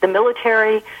 scientists. The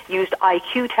military used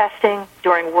IQ testing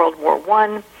during World War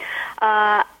I.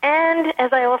 And,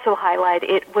 as I also highlight,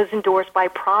 it was endorsed by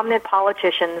prominent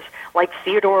politicians like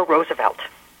Theodore Roosevelt.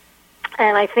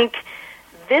 And I think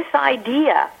this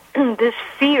idea, this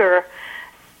fear,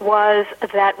 was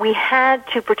that we had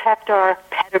to protect our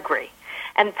pedigree.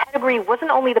 And pedigree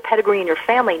wasn't only the pedigree in your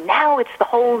family. Now it's the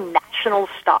whole national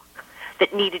stock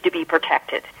that needed to be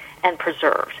protected and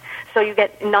preserved. So you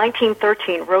get, in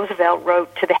 1913, Roosevelt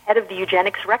wrote to the head of the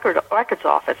Eugenics Records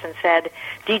Office and said,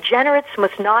 degenerates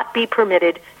must not be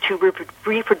permitted to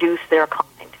reproduce their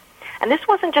kind. And this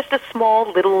wasn't just a small,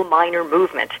 little, minor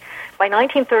movement. By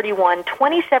 1931,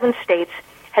 27 states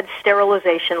had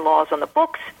sterilization laws on the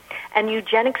books, and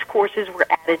eugenics courses were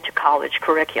added to college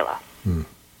curricula.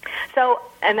 So,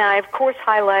 and I, of course,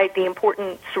 highlight the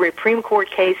important Supreme Court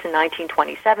case in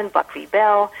 1927, Buck v.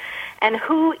 Bell. And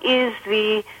who is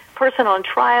the person on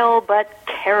trial but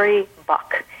Carrie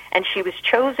Buck? And she was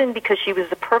chosen because she was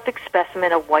the perfect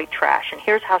specimen of white trash. And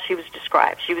here's how she was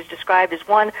described. She was described as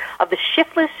one of the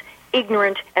shiftless,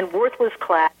 ignorant, and worthless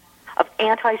class of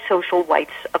antisocial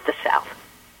whites of the South.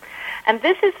 And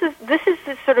this is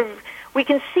the sort of, we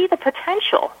can see the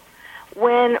potential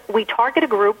when we target a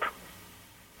group,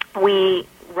 we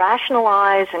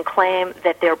rationalize and claim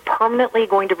that they're permanently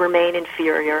going to remain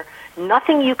inferior.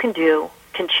 Nothing you can do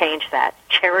can change that.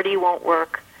 Charity won't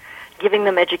work. Giving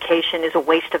them education is a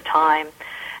waste of time.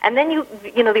 And then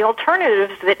the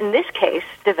alternatives that in this case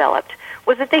developed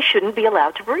was that they shouldn't be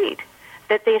allowed to breed,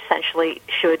 that they essentially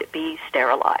should be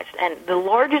sterilized. And the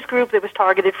largest group that was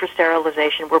targeted for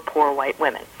sterilization were poor white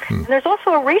women. And there's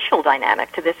also a racial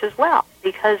dynamic to this as well,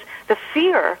 because the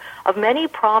fear of many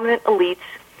prominent elites,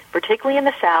 particularly in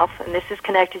the South, and this is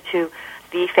connected to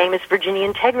the famous Virginia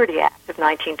Integrity Act of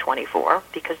 1924,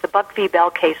 because the Buck v. Bell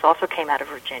case also came out of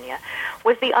Virginia,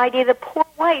 was the idea that poor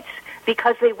whites,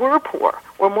 because they were poor,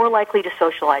 were more likely to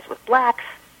socialize with blacks,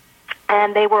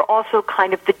 and they were also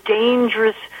kind of the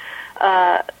dangerous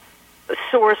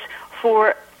source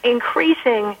for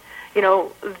increasing,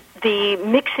 the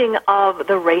mixing of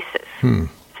the races.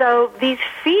 So these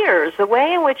fears, the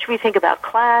way in which we think about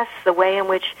class, the way in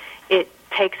which it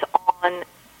takes on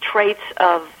traits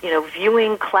of,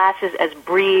 viewing classes as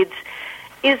breeds,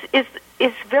 is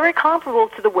very comparable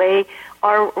to the way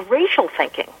our racial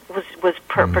thinking was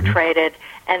perpetrated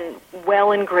and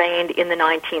well ingrained in the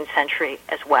 19th century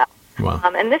as well. Wow.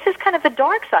 And this is kind of the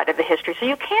dark side of the history. So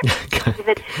you can't say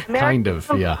that Americans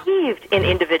believed in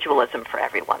individualism for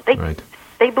everyone.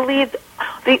 They believed,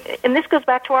 and this goes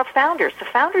back to our founders. The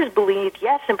founders believed,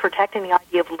 yes, in protecting the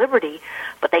idea of liberty,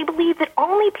 but they believed that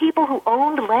only people who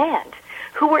owned land,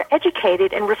 who were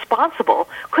educated and responsible,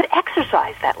 could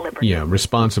exercise that liberty. Yeah,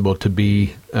 responsible to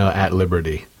be at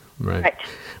liberty. Right.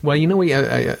 Well,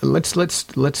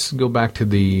 let's go back to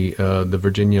the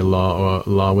Virginia law.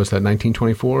 Was that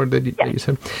 1924 that you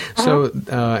said? Uh-huh. So,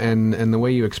 and the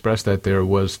way you expressed that there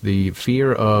was the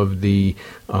fear of the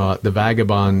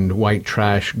vagabond white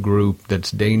trash group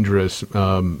that's dangerous,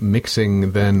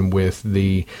 mixing then with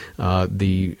the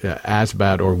as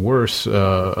bad or worse,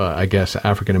 I guess,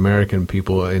 African American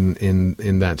people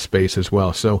in that space as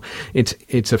well. So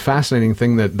it's a fascinating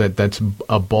thing that's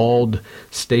a bald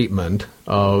statement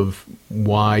of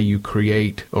why you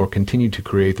create or continue to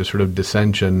create the sort of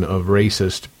dissension of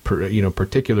racist,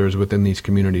 particulars within these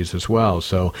communities as well.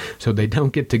 So they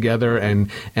don't get together and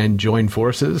join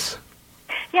forces.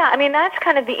 Yeah, I mean, that's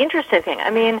kind of the interesting thing. I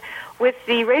mean, with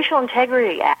the Racial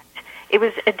Integrity Act, it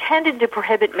was intended to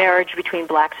prohibit marriage between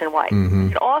blacks and whites.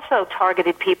 Mm-hmm. It also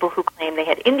targeted people who claimed they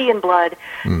had Indian blood,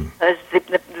 as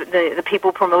the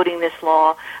people promoting this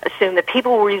law assumed that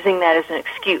people were using that as an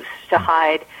excuse to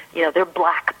hide, their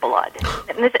black blood.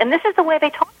 And this is the way they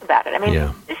talk about it. I mean,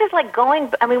 This is like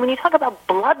when you talk about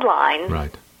bloodline,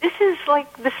 right. This is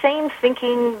like the same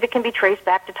thinking that can be traced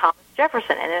back to Thomas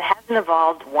Jefferson, and it hasn't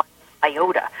evolved one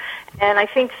iota. And I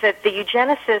think that the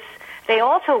eugenicists, they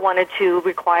also wanted to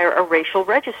require a racial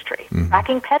registry,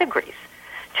 tracking pedigrees,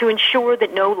 to ensure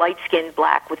that no light-skinned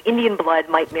black with Indian blood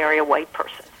might marry a white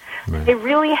person. Right. They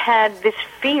really had this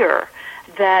fear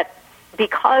that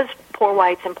because poor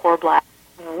whites and poor blacks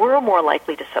were more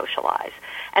likely to socialize,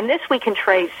 and this we can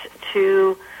trace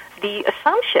to the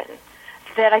assumption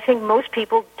that I think most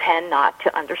people tend not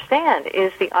to understand,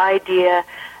 is the idea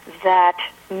that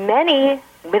many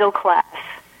middle class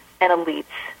and elites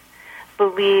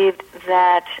believed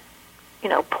that,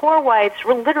 poor whites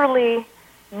were literally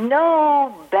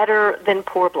no better than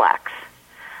poor blacks.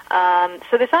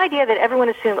 So this idea that everyone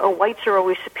assumed, whites are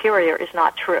always superior is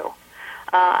not true.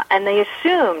 And they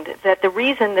assumed that the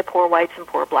reason that poor whites and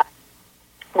poor blacks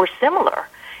were similar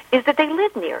is that they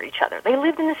lived near each other. They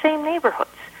lived in the same neighborhoods.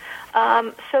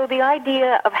 So the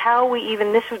idea of how we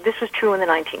even, this was true in the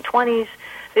 1920s,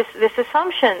 this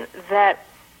assumption that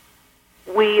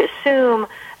we assume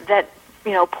that,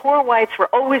 poor whites were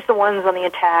always the ones on the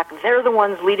attack, they're the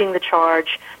ones leading the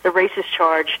charge, the racist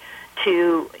charge,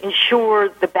 to ensure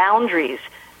the boundaries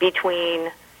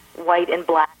between white and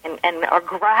black and are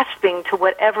grasping to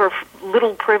whatever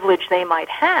little privilege they might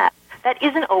have, that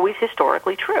isn't always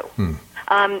historically true.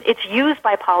 It's used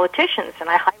by politicians, and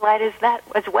I highlighted that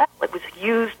as well. It was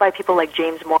used by people like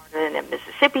James Martin in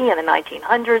Mississippi in the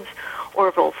 1900s,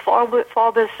 Orville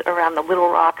Faubus around the Little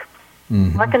Rock,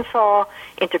 Arkansas,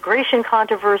 integration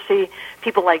controversy,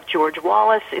 people like George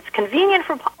Wallace. It's convenient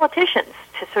for politicians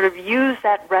to sort of use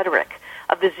that rhetoric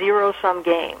of the zero-sum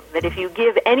game, that if you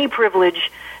give any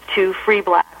privilege to free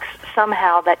blacks,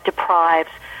 somehow that deprives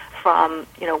from,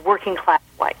 working-class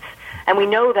whites. And we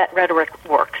know that rhetoric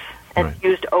works and right.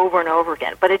 used over and over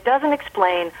again. But it doesn't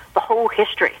explain the whole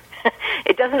history.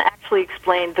 It doesn't actually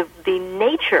explain the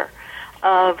nature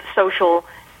of social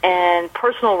and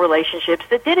personal relationships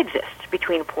that did exist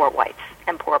between poor whites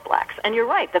and poor blacks. And you're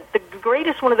right,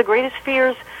 one of the greatest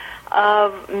fears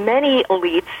of many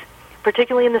elites,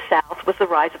 particularly in the South, was the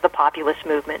rise of the populist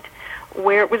movement,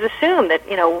 where it was assumed that,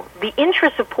 the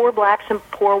interests of poor blacks and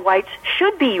poor whites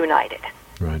should be united.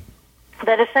 Right.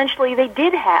 That essentially they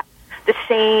did have the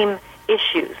same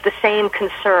issues, the same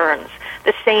concerns,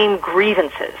 the same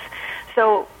grievances.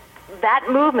 So that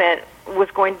movement was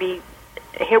going to be,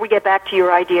 here we get back to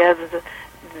your idea of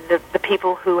the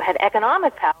people who had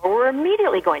economic power were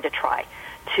immediately going to try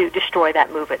to destroy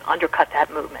that movement, undercut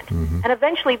that movement. And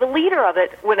eventually the leader of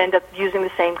it would end up using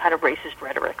the same kind of racist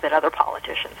rhetoric that other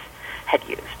politicians had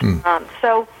used.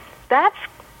 So that's,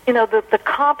 the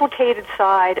complicated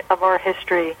side of our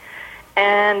history.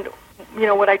 And,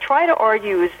 what I try to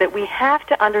argue is that we have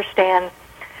to understand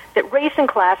that race and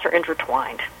class are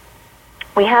intertwined.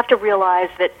 We have to realize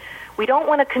that we don't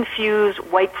want to confuse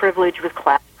white privilege with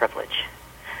class privilege.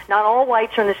 Not all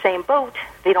whites are in the same boat.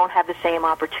 They don't have the same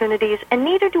opportunities, and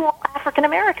neither do all African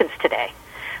Americans today.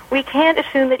 We can't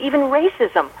assume that even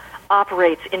racism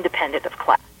operates independent of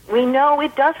class. We know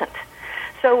it doesn't.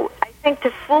 So I think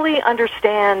to fully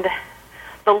understand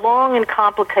the long and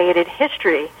complicated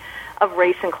history of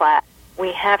race and class,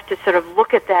 we have to sort of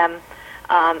look at them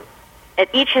at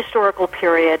each historical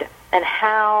period and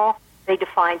how they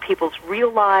define people's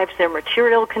real lives, their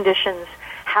material conditions,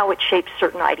 how it shapes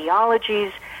certain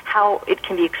ideologies, how it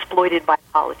can be exploited by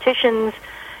politicians,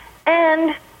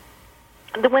 and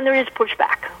when there is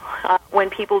pushback, when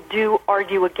people do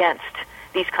argue against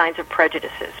these kinds of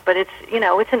prejudices. But it's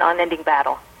an unending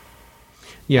battle.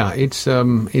 Yeah, to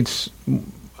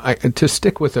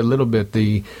stick with a little bit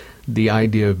the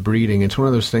idea of breeding. It's one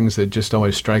of those things that just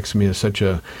always strikes me as such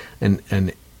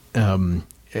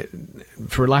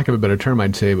for lack of a better term,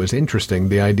 I'd say it was interesting.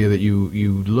 The idea that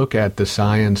you look at the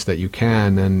science that you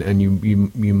can, and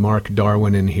you mark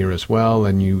Darwin in here as well,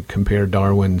 and you compare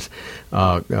Darwin's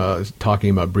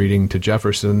talking about breeding to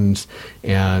Jefferson's,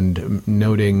 and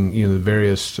noting the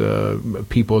various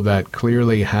people that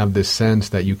clearly have this sense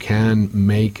that you can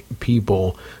make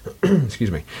people, excuse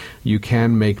me, you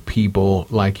can make people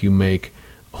like you make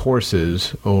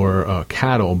horses or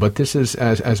cattle. But this is,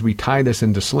 as we tie this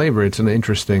into slavery, it's an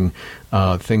interesting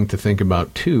thing to think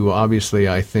about too. Obviously,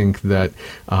 I think that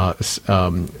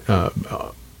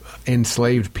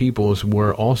enslaved peoples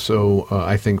were also,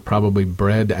 I think, probably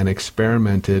bred and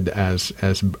experimented as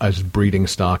breeding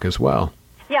stock as well.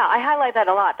 Yeah, I highlight that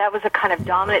a lot. That was a kind of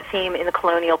dominant theme in the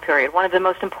colonial period. One of the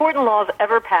most important laws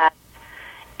ever passed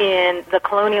in the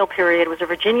colonial period was a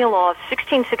Virginia law of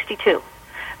 1662,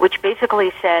 which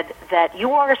basically said that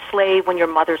you are a slave when your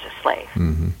mother's a slave.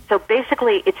 So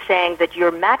basically it's saying that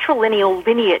your matrilineal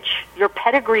lineage, your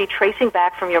pedigree tracing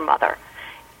back from your mother,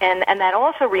 and that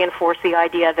also reinforced the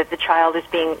idea that the child is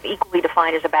being equally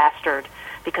defined as a bastard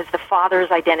because the father's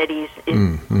identity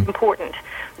is important.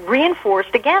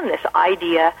 Reinforced, again, this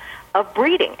idea of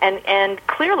breeding. And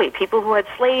clearly, people who had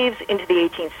slaves into the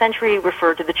 18th century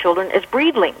referred to the children as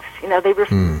breedlings. They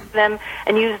referred to them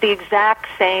and used the exact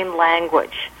same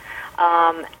language.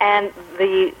 And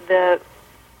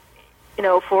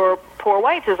for poor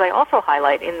whites, as I also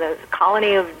highlight, in the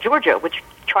colony of Georgia, which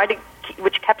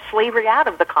kept slavery out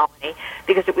of the colony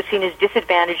because it was seen as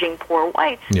disadvantaging poor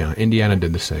whites. Yeah, Indiana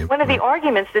did the same. One of the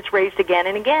arguments that's raised again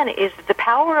and again is that the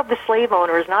power of the slave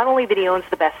owner is not only that he owns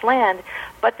the best land,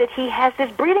 but that he has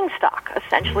this breeding stock,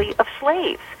 essentially, of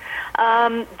slaves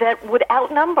that would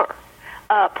outnumber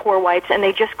poor whites, and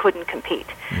they just couldn't compete.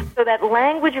 So that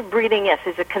language of breeding, yes,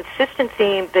 is a consistent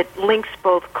theme that links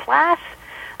both class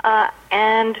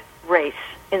and race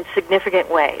in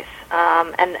significant ways.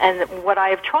 And what I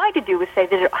have tried to do is say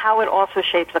that how it also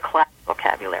shapes the class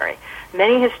vocabulary.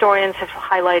 Many historians have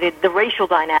highlighted the racial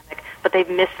dynamic, but they've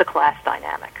missed the class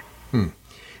dynamic.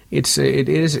 It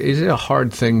is a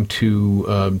hard thing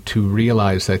to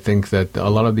realize. I think that a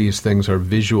lot of these things are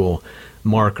visual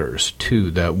markers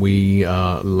too, that we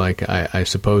I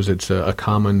suppose it's a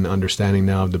common understanding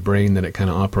now of the brain that it kind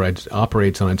of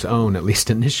operates on its own, at least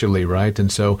initially, right?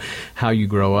 And so how you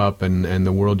grow up and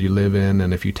the world you live in,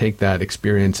 and if you take that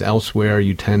experience elsewhere,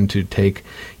 you tend to take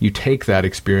that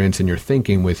experience in your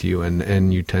thinking with you,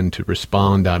 and you tend to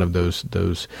respond out of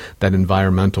that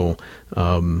environmental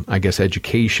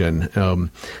education.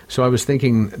 So I was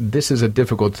thinking this is a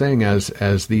difficult thing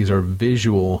as these are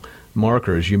visual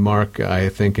markers. You mark, I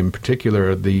think, in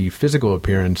particular, the physical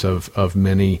appearance of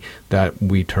many that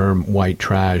we term white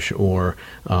trash or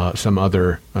some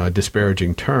other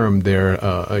disparaging term. They're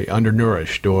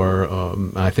undernourished, or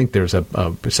I think there's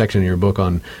a section in your book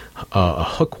on a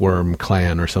hookworm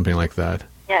clan or something like that.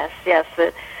 Yes.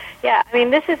 Yeah, I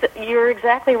mean, you're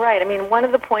exactly right. I mean, one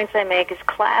of the points I make is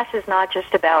class is not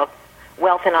just about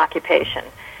wealth and occupation.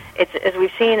 It's, as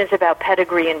we've seen, it's about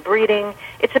pedigree and breeding.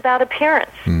 It's about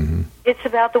appearance. Mm-hmm. It's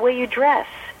about the way you dress.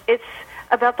 It's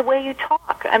about the way you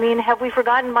talk. I mean, have we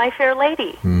forgotten My Fair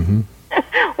Lady? Mm-hmm.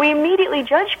 We immediately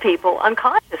judge people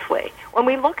unconsciously when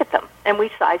we look at them and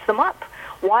we size them up.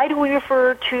 Why do we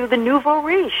refer to the nouveau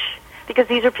riche? Because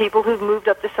these are people who've moved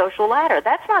up the social ladder.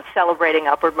 That's not celebrating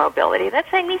upward mobility. That's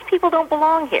saying these people don't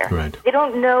belong here. Right. They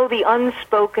don't know the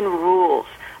unspoken rules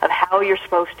of how you're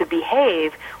supposed to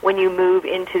behave when you move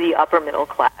into the upper middle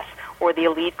class or the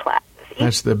elite classes.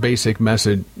 That's the basic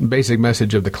message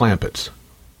of the Clampetts.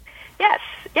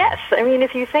 Yes. I mean,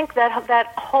 if you think that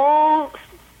whole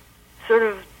sort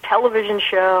of television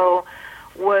show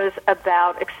was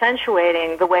about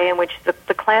accentuating the way in which the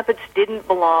Clampetts didn't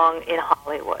belong in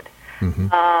Hollywood.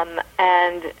 Mm-hmm.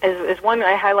 And as one,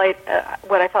 I highlight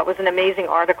what I thought was an amazing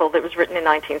article that was written in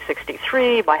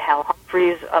 1963 by Hal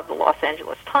Humphreys of the Los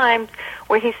Angeles Times,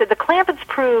 where he said the Clampetts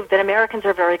proved that Americans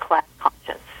are very class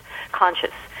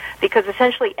conscious, because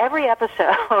essentially every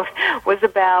episode was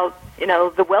about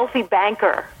the wealthy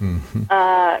banker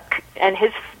and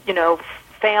his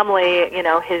family,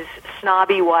 his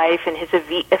snobby wife and his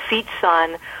effete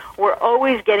son were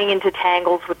always getting into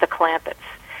tangles with the Clampetts.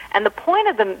 And the point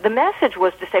of the message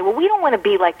was to say, well, we don't want to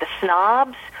be like the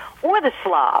snobs or the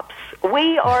slobs.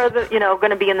 We are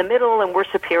going to be in the middle, and we're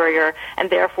superior, and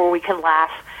therefore we can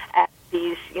laugh at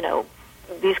these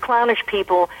clownish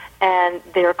people and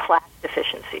their class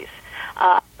deficiencies.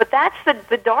 But that's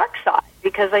the dark side,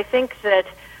 because I think that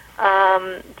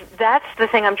that's the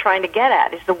thing I'm trying to get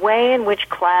at, is the way in which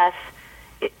class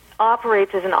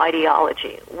operates as an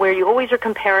ideology, where you always are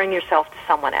comparing yourself to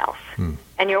someone else.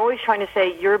 And you're always trying to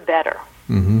say, you're better,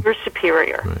 you're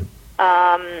superior.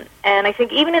 Right. And I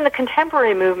think even in the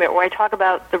contemporary movement, where I talk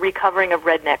about the recovering of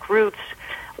redneck roots,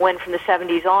 when from the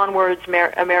 70s onwards,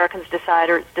 Americans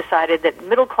decided that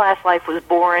middle-class life was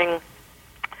boring,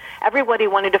 everybody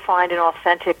wanted to find an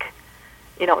authentic,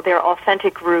 their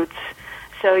authentic roots.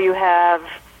 So you have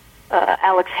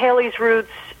Alex Haley's roots,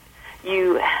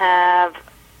 you have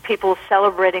people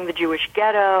celebrating the Jewish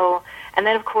ghetto, and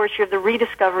then, of course, you have the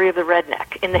rediscovery of the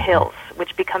redneck in the hills,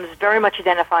 which becomes very much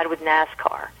identified with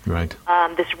NASCAR. Right.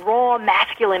 This raw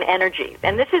masculine energy.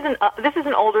 And this is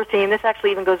an older theme. This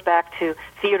actually even goes back to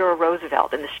Theodore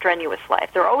Roosevelt and the strenuous life.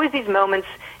 There are always these moments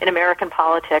in American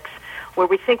politics where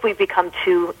we think we've become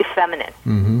too effeminate.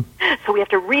 Mm-hmm. So we have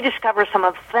to rediscover some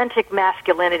authentic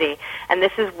masculinity, and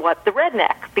this is what the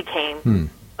redneck became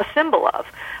a symbol of.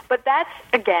 But that's,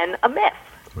 again, a myth.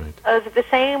 Right. The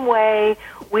same way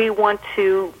we want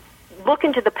to look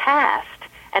into the past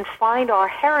and find our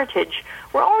heritage,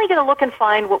 we're only going to look and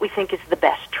find what we think is the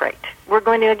best trait. We're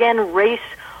going to, again, erase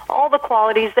all the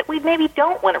qualities that we maybe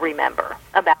don't want to remember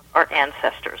about our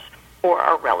ancestors or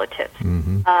our relatives.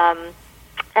 Mm-hmm.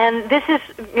 And this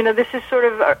is sort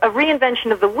of a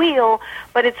reinvention of the wheel,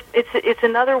 but it's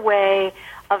another way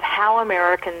of how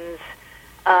Americans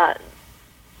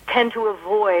tend to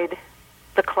avoid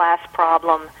the class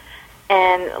problem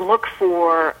and look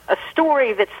for a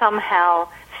story that somehow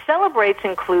celebrates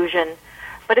inclusion,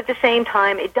 but at the same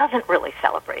time, it doesn't really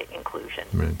celebrate inclusion.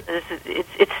 Right.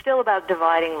 It's still about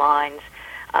dividing lines,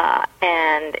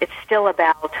 and it's still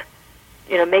about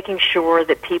making sure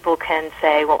that people can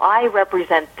say, well, I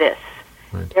represent this,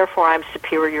 right, therefore I'm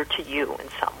superior to you in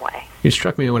some way. It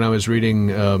struck me when I was reading,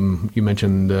 you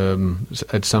mentioned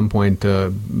at some point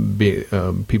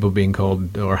people being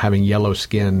called or having yellow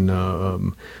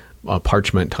skin,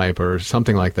 parchment type or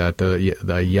something like that,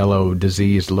 the yellow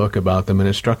diseased look about them. And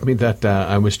it struck me that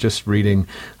I was just reading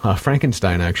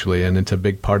Frankenstein, actually, and it's a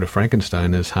big part of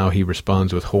Frankenstein is how he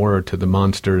responds with horror to the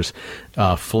monster's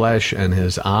flesh and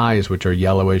his eyes, which are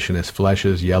yellowish, and his flesh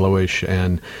is yellowish.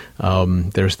 And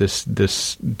there's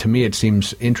this, to me, it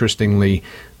seems interestingly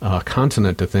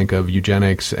consonant to think of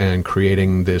eugenics and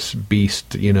creating this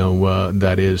beast,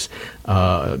 that is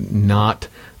not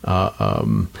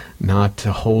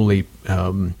wholly,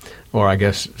 or I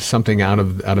guess something out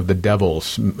of the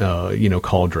devil's,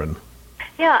 cauldron.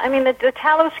 Yeah, I mean the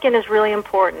tallow skin is really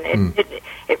important.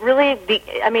 It really,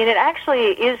 it actually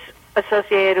is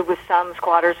associated with some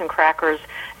squatters and crackers.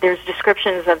 There's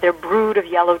descriptions of their brood of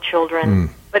yellow children,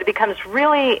 but it becomes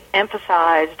really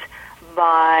emphasized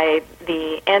by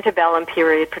the antebellum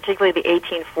period, particularly the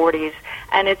 1840s,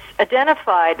 and it's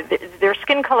identified, their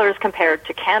skin color is compared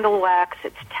to candle wax,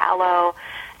 it's tallow,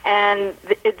 and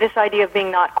this idea of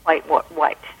being not quite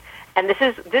white. And this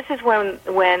is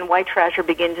when white trash are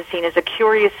begin to seen as a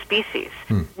curious species,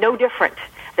 no different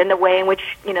than the way in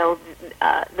which,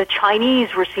 the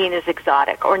Chinese were seen as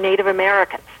exotic, or Native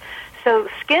Americans. So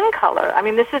skin color,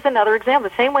 this is another example.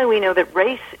 The same way we know that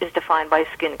race is defined by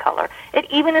skin color, it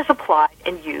even is applied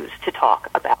and used to talk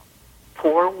about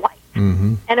poor white.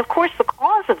 Mm-hmm. And of course, the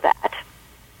cause of that,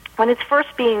 when it's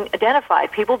first being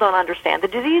identified, people don't understand the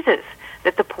diseases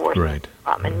that the poor suffer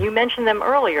from. And you mentioned them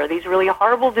earlier, these really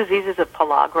horrible diseases of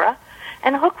pellagra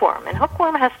and hookworm. And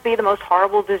hookworm has to be the most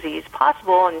horrible disease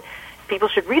possible, and people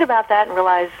should read about that and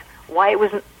realize why it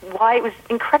was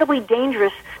incredibly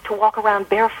dangerous to walk around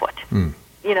barefoot.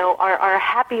 Our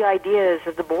happy ideas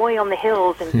of the boy on the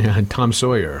hills and Tom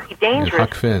Sawyer, dangerous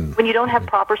Huck Finn, when you don't have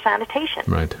proper sanitation.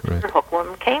 Right. That's where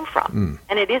hookworm came from.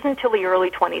 And it isn't until the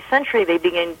early 20th century they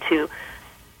begin to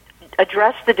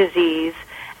address the disease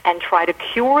and try to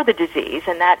cure the disease,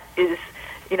 and that is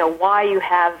why you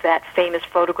have that famous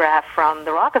photograph from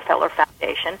the Rockefeller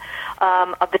Foundation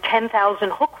of the 10,000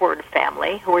 hookworm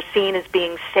family who are seen as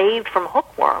being saved from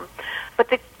hookworm. But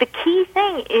the key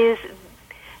thing is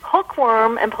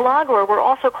hookworm and pellagra were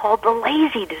also called the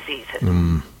lazy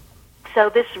diseases. So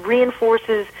this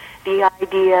reinforces the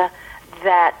idea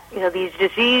that, these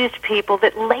diseased people,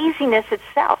 that laziness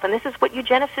itself, and this is what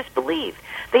eugenicists believe.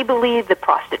 They believe that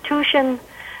prostitution,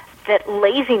 that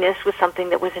laziness was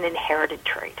something that was an inherited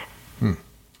trait.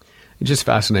 It's just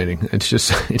fascinating. It's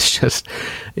just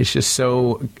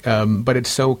so, but it's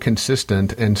so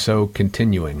consistent and so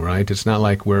continuing, right? It's not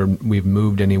like we've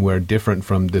moved anywhere different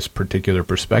from this particular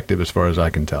perspective, as far as I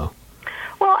can tell.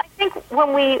 Well, I think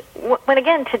when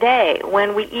again today,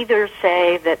 when we either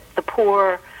say that the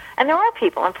poor, and there are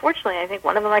people, unfortunately, I think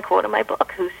one of them I quote in my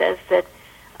book, who says that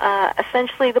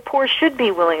essentially the poor should be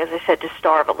willing, as I said, to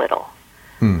starve a little.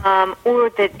 Or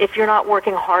that if you're not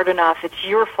working hard enough, it's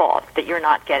your fault that you're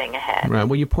not getting ahead. Right.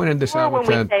 Well, you pointed this out. Or when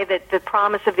we say that the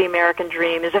promise of the American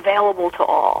dream is available to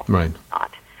all. Right.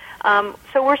 Not.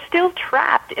 So we're still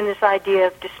trapped in this idea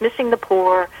of dismissing the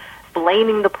poor,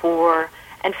 blaming the poor,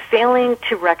 and failing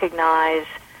to recognize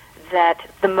that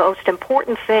the most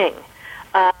important thing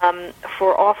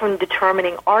for often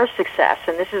determining our success,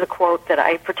 and this is a quote that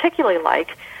I particularly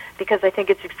like because I think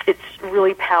it's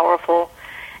really powerful,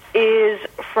 is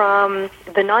from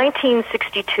the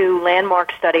 1962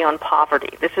 landmark study on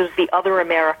poverty. This is The Other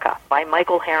America by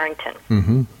Michael Harrington.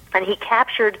 Mm-hmm. And he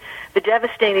captured the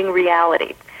devastating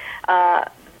reality.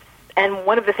 And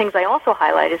one of the things I also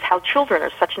highlight is how children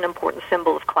are such an important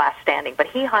symbol of class standing. But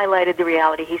he highlighted the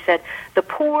reality. He said, the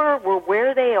poor were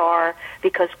where they are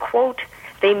because, quote,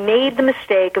 they made the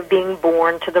mistake of being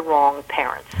born to the wrong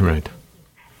parents. Right.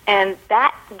 And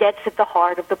that gets at the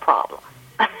heart of the problem.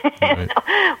 Right.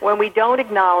 When we don't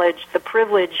acknowledge the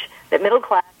privilege that middle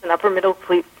class and upper middle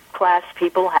class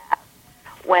people have,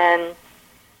 when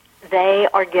they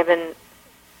are given,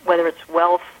 whether it's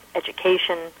wealth,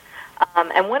 education,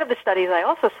 and one of the studies I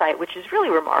also cite, which is really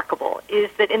remarkable,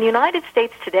 is that in the United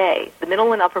States today, the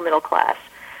middle and upper middle class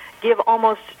give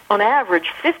almost, on average,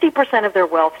 50% of their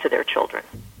wealth to their children.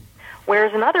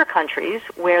 Whereas in other countries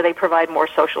where they provide more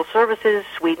social services,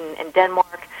 Sweden and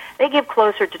Denmark, they give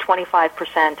closer to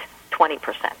 25%,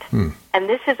 20%. And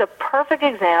this is a perfect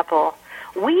example.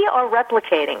 We are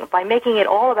replicating by making it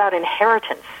all about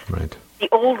inheritance, Right. the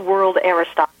old world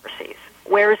aristocracies.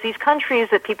 Whereas these countries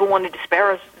that people want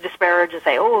to disparage and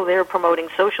say, oh, they're promoting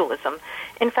socialism,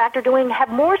 in fact have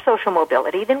more social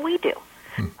mobility than we do.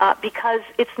 Because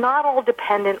it's not all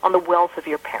dependent on the wealth of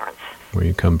your parents. Where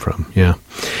you come from, yeah.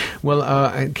 Well,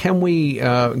 can we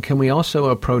also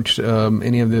approach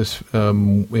any of this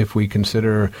if we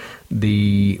consider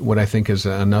what I think is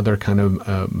another kind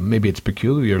of maybe it's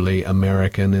peculiarly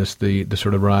American is the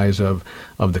sort of rise of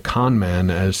the con man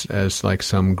as like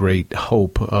some great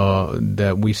hope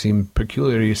that we seem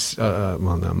peculiarly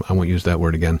well, I won't use that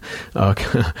word again.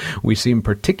 We seem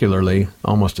particularly,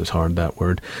 almost as hard that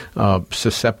word,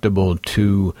 susceptible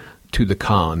to the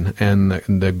con and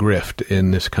the grift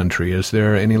in this country. Is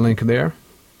there any link there?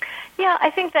 Yeah, I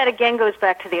think that again goes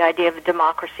back to the idea of the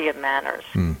democracy of manners.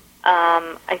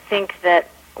 I think that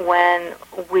when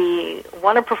we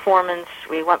want a performance,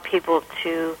 we want people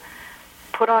to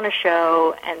put on a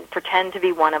show and pretend to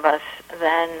be one of us,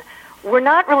 then we're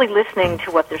not really listening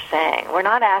to what they're saying. We're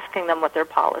not asking them what their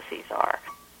policies are.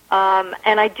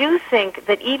 And I do think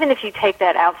that even if you take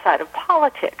that outside of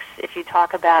politics, if you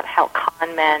talk about how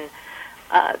con men,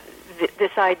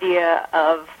 this idea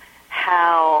of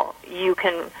how you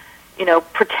can,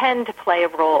 pretend to play a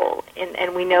role,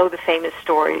 and we know the famous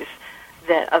stories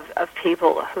that of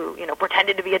people who,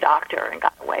 pretended to be a doctor and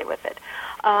got away with it.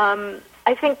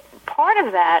 I think part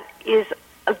of that is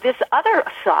this other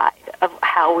side of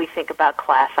how we think about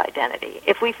class identity.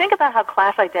 If we think about how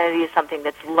class identity is something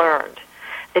that's learned,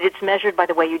 that it's measured by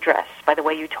the way you dress, by the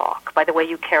way you talk, by the way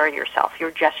you carry yourself,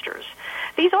 your gestures.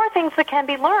 These are things that can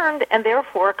be learned, and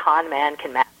therefore a con man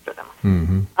can master them. Mm-hmm.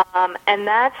 And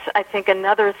that's, I think,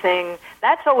 another thing.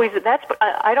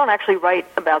 I don't actually write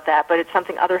about that, but it's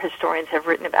something other historians have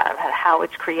written about how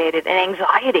it's created an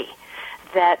anxiety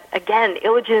that, again,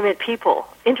 illegitimate people,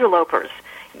 interlopers,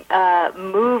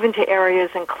 move into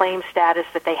areas and claim status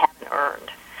that they haven't earned.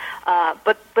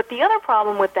 But the other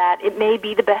problem with that, it may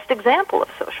be the best example of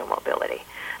social mobility,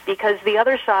 because the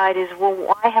other side is, well,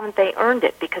 why haven't they earned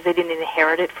it? Because they didn't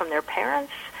inherit it from their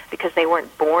parents? Because they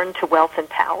weren't born to wealth and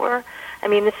power? I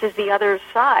mean, this is the other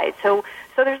side. So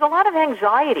there's a lot of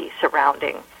anxiety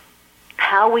surrounding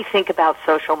how we think about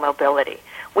social mobility.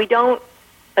 We don't,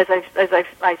 as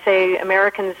I say,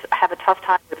 Americans have a tough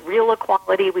time with real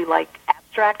equality. We like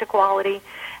abstract equality.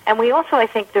 And we also, I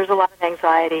think, there's a lot of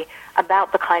anxiety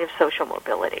about the kind of social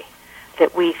mobility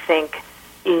that we think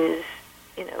is,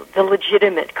 the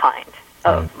legitimate kind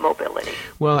of mobility.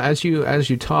 Well, as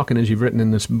you talk and as you've written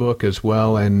in this book as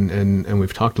well, and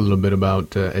we've talked a little bit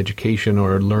about education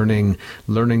or learning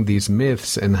these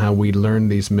myths and how we learn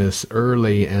these myths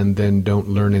early and then don't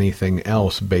learn anything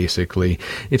else, basically.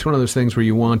 It's one of those things where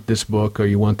you want this book or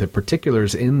you want the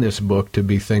particulars in this book to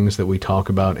be things that we talk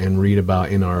about and read about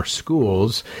in our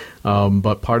schools.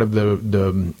 But part of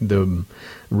the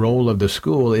role of the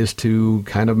school is to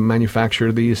kind of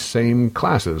manufacture these same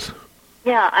classes.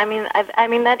 Yeah, I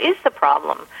mean that is the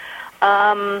problem.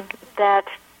 That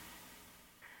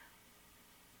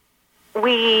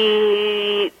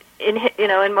we,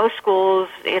 in most schools,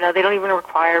 they don't even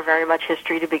require very much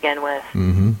history to begin with.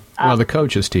 Mm-hmm. Well, the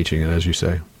coach is teaching it, as you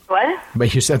say. What?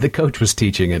 But you said the coach was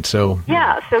teaching it, so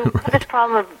yeah. So this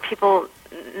problem of people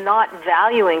not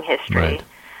valuing history, right.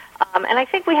 And I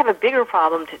think we have a bigger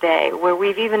problem today where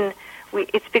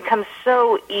it's become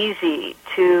so easy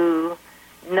to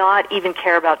not even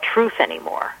care about truth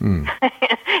anymore.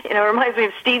 It reminds me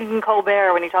of Stephen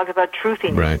Colbert when he talks about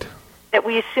truthiness. Right. That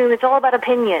we assume it's all about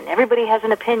opinion. Everybody has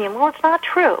an opinion. Well, it's not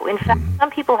true. In fact, some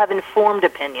people have informed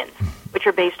opinions, which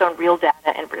are based on real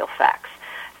data and real facts.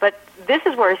 But this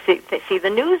is where I see the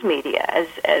news media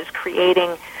as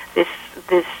creating this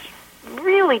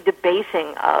really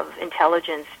debasing of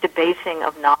intelligence, debasing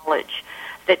of knowledge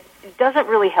that doesn't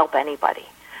really help anybody.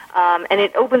 And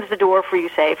it opens the door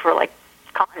for, like,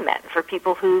 con men, for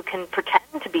people who can pretend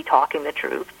to be talking the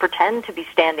truth, pretend to be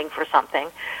standing for something,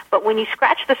 but when you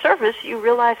scratch the surface, you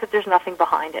realize that there's nothing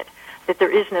behind it, that there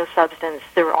is no substance,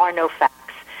 there are no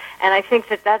facts. And I think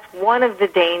that that's one of the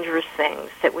dangerous things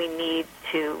that we need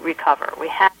to recover. We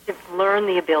have to learn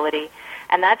the ability,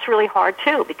 and that's really hard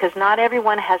too, because not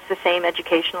everyone has the same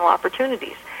educational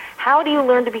opportunities. How do you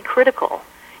learn to be critical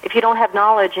if you don't have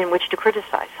knowledge in which to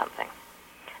criticize something?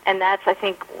 And that's, I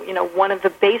think, one of the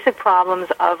basic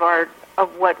problems of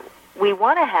what we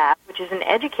want to have, which is an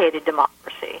educated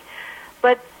democracy.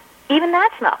 But even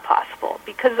that's not possible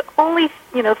because only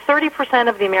 30%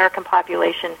 of the American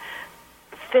population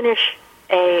finish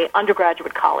a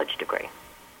undergraduate college degree.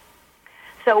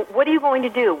 So what are you going to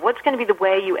do? What's going to be the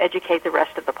way you educate the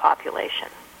rest of the population?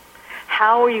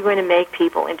 How are you going to make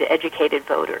people into educated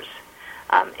voters?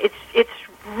 It's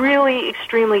really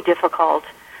extremely difficult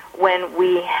when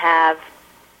we have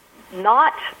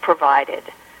not provided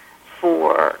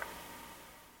for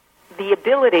the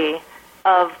ability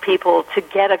of people to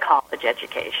get a college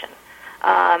education.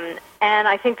 And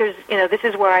I think this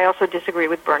is where I also disagree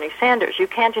with Bernie Sanders. You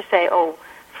can't just say, oh,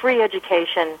 free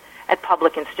education at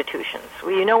public institutions.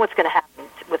 Well, you know what's going to happen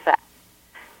with that.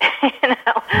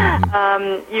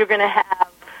 You're going to have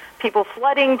people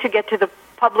flooding to get to the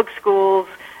public schools,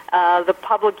 the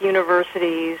public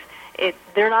universities.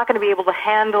 They're not going to be able to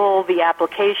handle the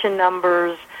application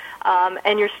numbers,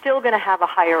 and you're still going to have a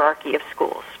hierarchy of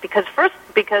schools. Because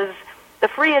the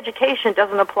free education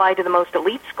doesn't apply to the most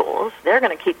elite schools. They're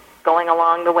going to keep going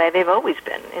along the way they've always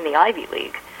been in the Ivy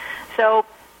League. So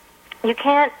you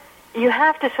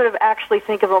have to sort of actually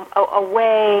think of a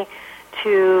way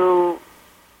to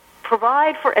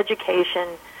provide for education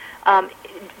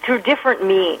through different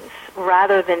means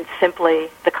rather than simply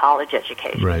the college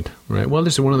education. Right. Well,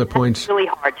 this is one of the points. It's really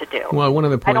hard to do. Well, one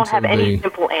of the points. I don't have any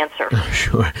simple answer.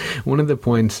 Sure. One of the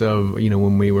points of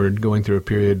when we were going through a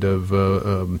period of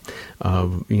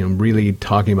really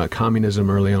talking about communism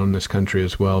early on in this country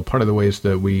as well. Part of the ways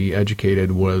that we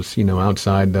educated was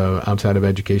outside of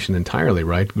education entirely.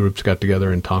 Right. Groups got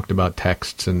together and talked about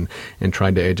texts and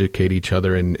tried to educate each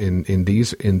other in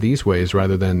these ways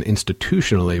rather than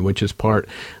institutionally, which is part.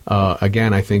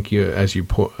 Again, I think as you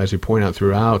point out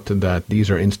throughout that these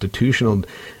are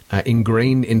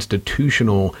ingrained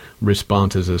institutional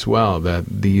responses as well, that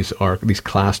these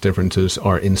class differences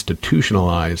are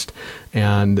institutionalized,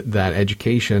 and that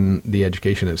the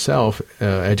education itself,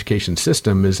 education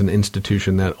system is an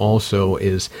institution that also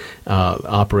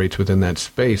operates within that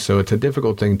space. So it's a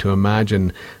difficult thing to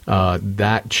imagine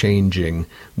that changing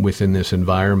within this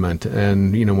environment.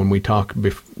 And when we talk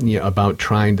about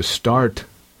trying to start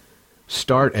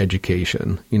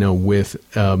education, with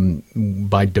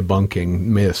by debunking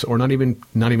myths, or not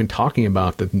even talking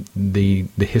about the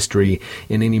history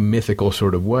in any mythical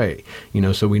sort of way.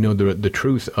 So we know the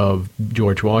truth of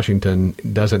George Washington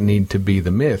doesn't need to be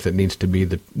the myth; it needs to be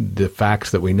the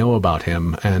facts that we know about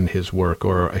him and his work,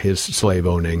 or his slave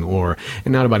owning, and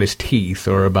not about his teeth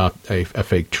or about a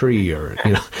fake tree, or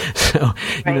So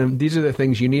right. These are the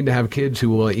things you need to have kids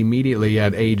who will immediately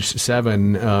at age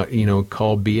 7,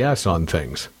 call BS on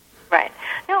things. Right.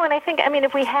 No, and I think,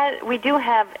 we do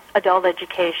have adult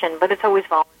education, but it's always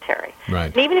voluntary.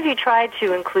 Right. And even if you tried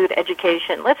to include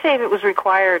education, let's say if it was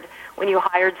required when you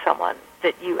hired someone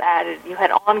that you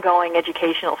had ongoing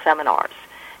educational seminars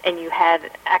and you had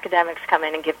academics come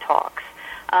in and give talks.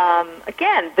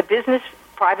 Again,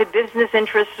 private business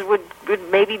interests would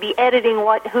maybe be editing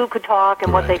who could talk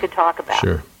and what they could talk about.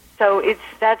 Sure. So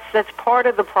that's part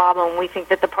of the problem. We think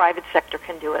that the private sector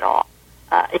can do it all.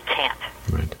 It can't.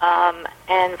 Right.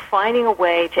 And finding a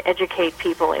way to educate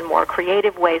people in more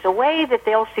creative ways, a way that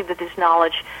they'll see that this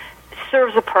knowledge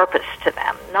serves a purpose to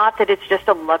them, not that it's just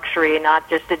a luxury, not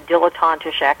just a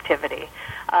dilettantish activity,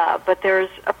 but there's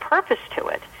a purpose to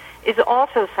it, is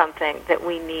also something that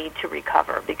we need to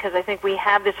recover, because I think we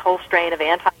have this whole strain of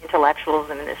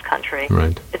anti-intellectuals in this country.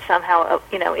 Right. It's somehow,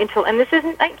 and this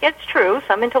isn't, it's true,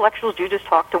 some intellectuals do just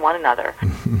talk to one another.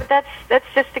 But that's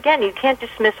just, again, you can't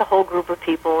dismiss a whole group of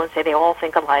people and say they all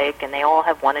think alike and they all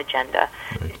have one agenda.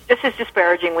 Right. It's just as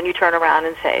disparaging when you turn around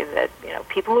and say that,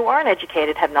 people who aren't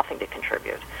educated have nothing to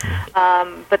contribute.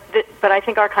 But I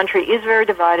think our country is very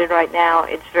divided right now.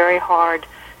 It's very hard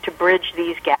to bridge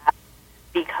these gaps,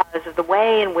 because of the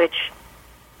way in which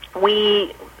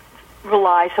we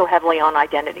rely so heavily on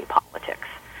identity politics.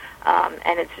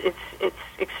 And it's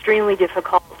extremely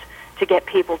difficult to get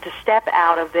people to step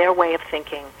out of their way of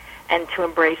thinking and to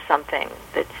embrace something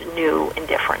that's new and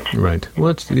different. Right.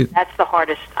 Well, that's the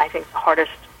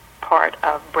hardest part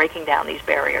of breaking down these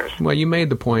barriers. Well, you made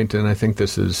the point, and I think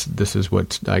this is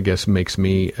what I guess makes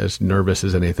me as nervous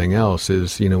as anything else,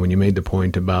 is when you made the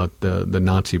point about the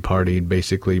Nazi Party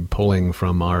basically pulling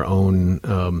from our own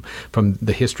from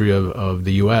the history of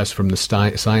the U.S., from the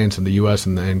science of the U.S.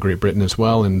 and Great Britain as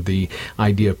well, and the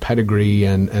idea of pedigree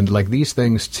and like these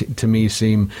things to me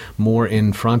seem more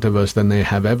in front of us than they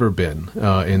have ever been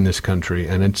in this country,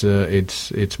 and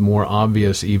it's more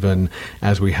obvious even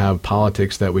as we have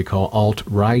politics that we call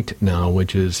alt-right now,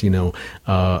 which is, a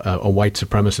white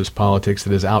supremacist politics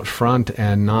that is out front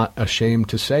and not ashamed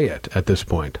to say it at this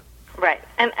point. Right.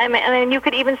 And you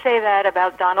could even say that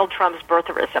about Donald Trump's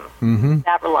birtherism.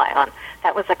 That rely on.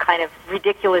 That was a kind of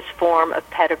ridiculous form of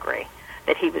pedigree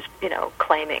that he was,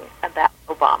 claiming about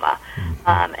Obama,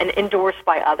 and endorsed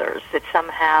by others, that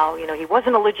somehow, he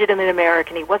wasn't a legitimate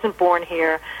American, he wasn't born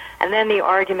here. And then the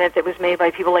argument that was made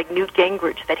by people like Newt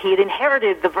Gingrich that he had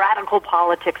inherited the radical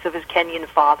politics of his Kenyan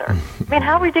father. I mean,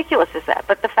 how ridiculous is that?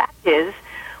 But the fact is,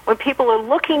 when people are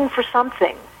looking for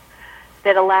something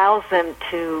that allows them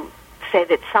to say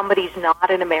that somebody's not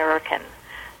an American,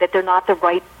 that they're not the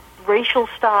right racial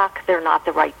stock, they're not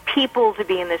the right people to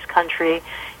be in this country,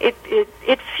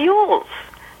 it fuels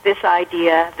this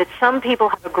idea that some people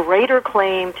have a greater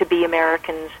claim to be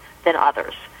Americans than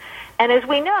others. And as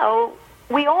we know,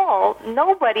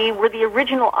 nobody were the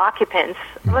original occupants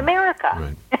of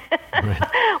America.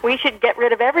 Right. We should get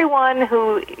rid of everyone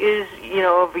who is,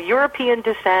 of European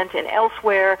descent and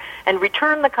elsewhere and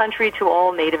return the country to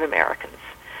all Native Americans.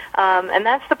 And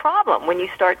that's the problem when you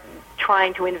start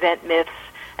trying to invent myths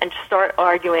and start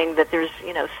arguing that there's,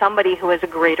 somebody who has a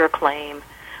greater claim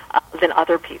than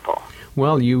other people.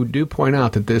 Well, you do point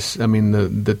out that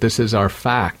that this is our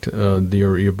fact.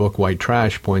 Your book, White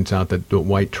Trash, points out that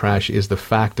white trash is the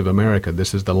fact of America.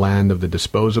 This is the land of the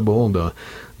disposable,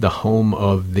 the home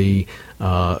of the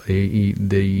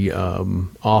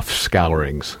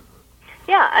off-scourings.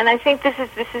 Yeah, and I think this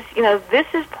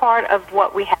is part of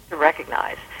what we have to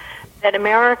recognize, that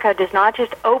America does not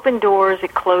just open doors,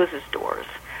 it closes doors.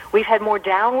 We've had more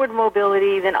downward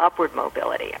mobility than upward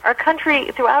mobility. Our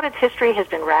country, throughout its history, has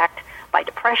been racked by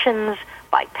depressions,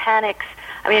 by panics.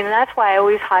 And that's why I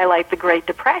always highlight the Great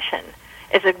Depression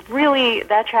as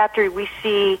that chapter we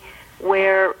see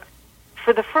where,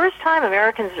 for the first time,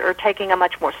 Americans are taking a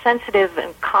much more sensitive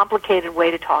and complicated way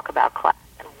to talk about class.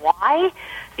 And why?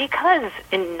 Because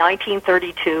in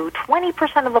 1932,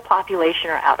 20% of the population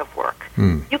are out of work.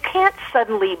 You can't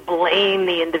suddenly blame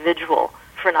the individual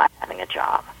for not having a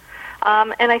job.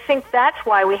 And I think that's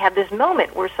why we have this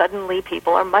moment where suddenly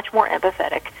people are much more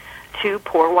empathetic to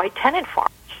poor white tenant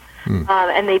farmers.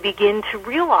 And they begin to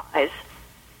realize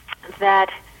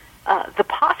that the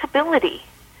possibility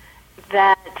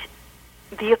that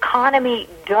the economy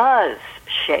does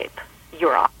shape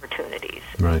your opportunities,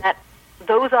 right, that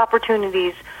those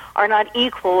opportunities are not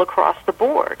equal across the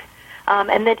board,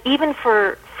 and that even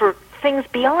for things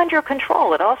beyond your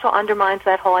control, it also undermines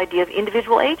that whole idea of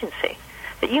individual agency,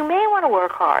 that you may want to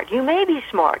work hard, you may be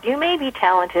smart, you may be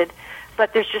talented,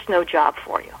 but there's just no job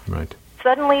for you. Right.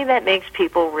 Suddenly that makes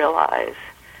people realize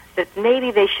that maybe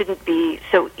they shouldn't be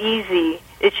so easy,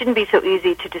 it shouldn't be so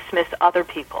easy to dismiss other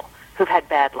people who've had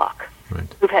bad luck,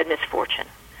 right, who've had misfortune,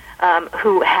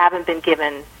 who haven't been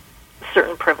given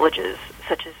certain privileges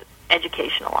such as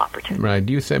educational opportunities. Right.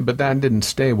 You say, but that didn't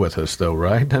stay with us, though,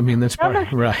 right?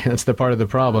 That's right. That's the part of the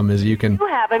problem is you can.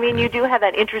 You do have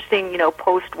that interesting,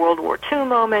 post-World War II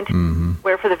moment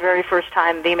where, for the very first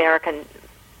time, America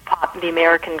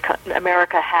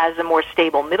has a more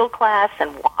stable middle class,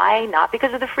 and why? Not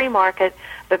because of the free market,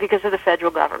 but because of the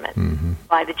federal government.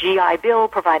 By the GI Bill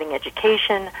providing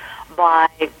education, by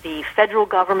the federal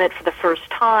government for the first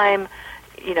time,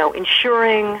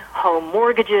 insuring home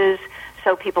mortgages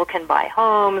so people can buy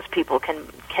homes, people can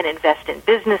invest in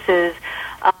businesses.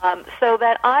 So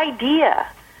that idea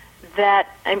that,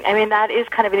 that is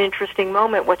kind of an interesting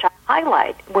moment, which I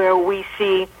highlight, where we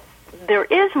see there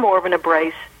is more of an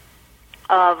embrace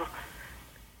of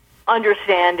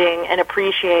understanding and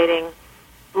appreciating,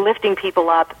 lifting people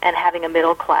up, and having a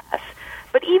middle class.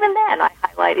 But even then, I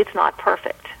highlight it's not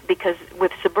perfect, because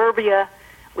with suburbia,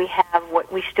 we have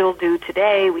what we still do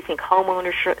today. We think home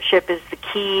ownership is the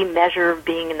key measure of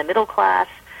being in the middle class.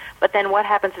 But then what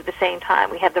happens at the same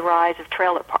time? We have the rise of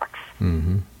trailer parks.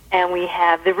 And we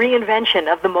have the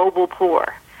reinvention of the mobile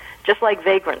poor. Just like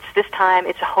vagrants, this time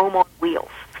it's a home on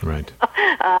wheels. Right.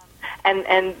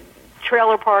 And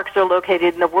trailer parks are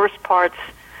located in the worst parts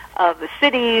of the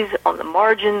cities, on the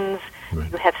margins.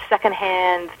 Right. You have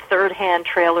second-hand, third-hand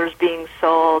trailers being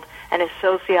sold, and as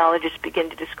sociologists begin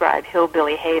to describe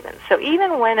hillbilly havens. So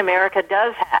even when America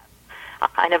does have a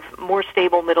kind of more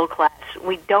stable middle class,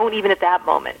 we don't even at that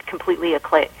moment completely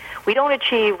we don't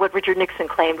achieve what Richard Nixon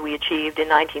claimed we achieved in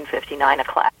 1959, a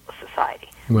classless society.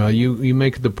 Well, you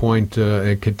make the point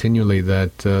continually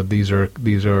that these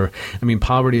are.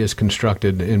 Poverty is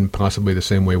constructed in possibly the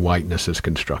same way whiteness is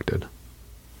constructed. Well,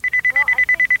 I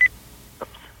think.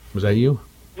 Oops. Was that you?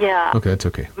 Yeah. Okay, that's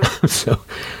okay. So,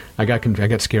 I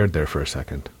got scared there for a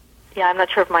second. Yeah, I'm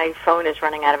not sure if my phone is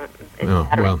running out of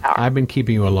battery power. I've been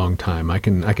keeping you a long time. I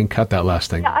can cut that last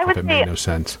thing off if it made no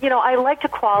sense. I like to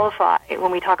qualify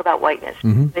when we talk about whiteness.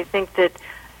 I think that,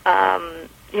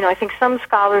 I think some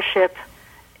scholarship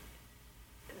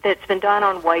that's been done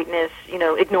on whiteness,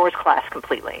 ignores class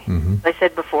completely. Mm-hmm. As I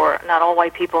said before, not all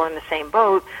white people are in the same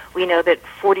boat. We know that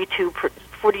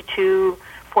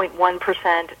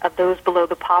 42.1% of those below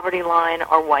the poverty line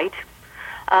are white.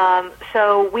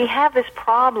 So we have this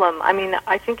problem. I mean,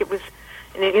 I think it was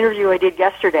in an interview I did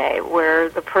yesterday where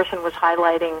the person was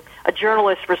highlighting a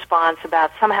journalist's response about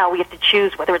somehow we have to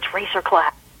choose whether it's race or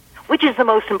class, which is the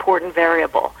most important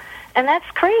variable. And that's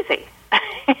crazy.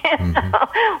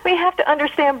 Mm-hmm. We have to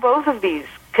understand both of these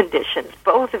conditions,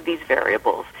 both of these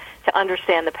variables, to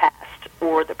understand the past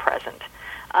or the present.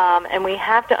 And we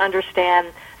have to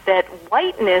understand that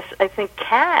whiteness, I think,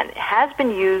 has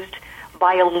been used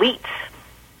by elites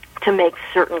to make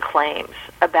certain claims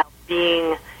about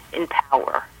being in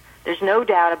power. There's no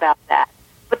doubt about that.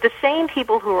 But the same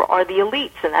people who are the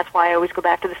elites, and that's why I always go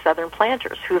back to the Southern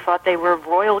planters, who thought they were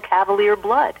royal Cavalier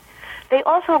blood, they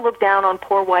also looked down on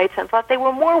poor whites and thought they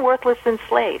were more worthless than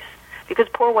slaves, because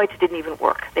poor whites didn't even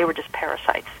work. They were just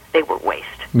parasites. They were waste.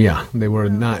 Yeah, they were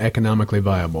not economically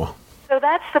viable. So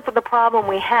that's the problem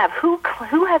we have. Who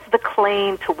has the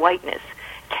claim to whiteness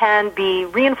can be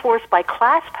reinforced by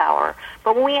class power,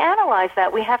 but when we analyze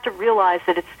that, we have to realize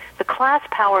that it's the class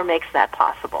power makes that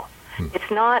possible. It's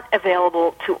not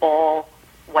available to all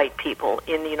white people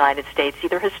in the United States,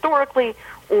 either historically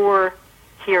or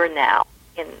here and now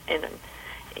in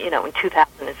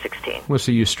 2016. Well,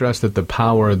 so you stress that the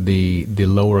power the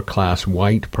lower class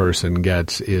white person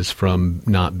gets is from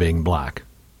not being black.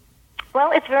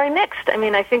 Well, it's very mixed. I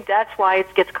mean, I think that's why it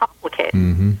gets complicated.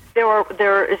 Mm-hmm.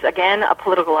 There is, again, a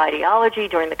political ideology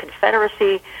during the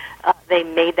Confederacy. They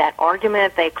made that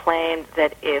argument. They claimed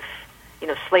that if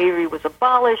slavery was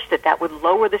abolished, that would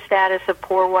lower the status of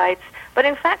poor whites. But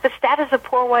in fact, the status of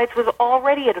poor whites was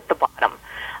already at the bottom.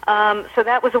 So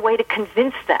that was a way to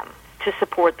convince them to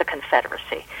support the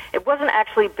Confederacy. It wasn't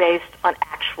actually based on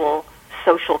actual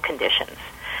social conditions.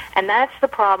 And that's the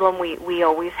problem we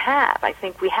always have. I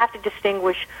think we have to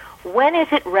distinguish when is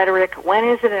it rhetoric, when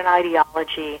is it an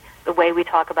ideology, the way we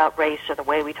talk about race or the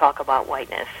way we talk about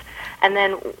whiteness. And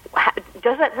then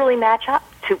does that really match up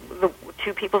to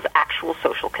people's actual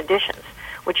social conditions,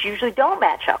 which usually don't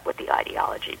match up with the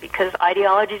ideology, because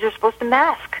ideologies are supposed to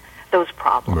mask those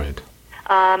problems. Right.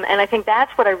 And I think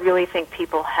that's what I really think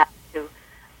people have to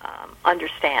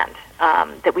understand,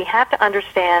 that we have to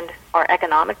understand our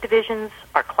economic divisions,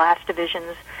 our class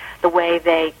divisions, the way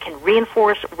they can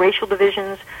reinforce racial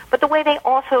divisions, but the way they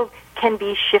also can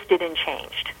be shifted and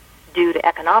changed due to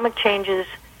economic changes,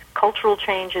 cultural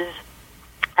changes,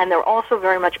 and they're also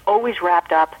very much always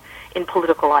wrapped up in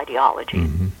political ideology.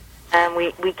 Mm-hmm. And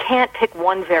we can't pick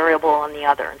one variable on the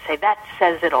other and say, that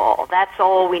says it all. That's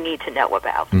all we need to know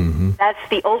about. Mm-hmm. That's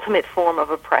the ultimate form of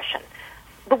oppression.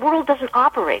 The world doesn't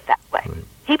operate that way. Right.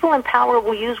 People in power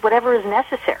will use whatever is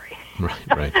necessary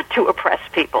right. to oppress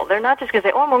people. They're not just going to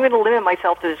say, I'm going to limit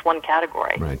myself to this one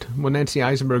category. Right. Well, Nancy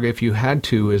Isenberg, if you had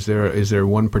to, is there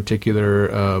one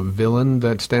particular villain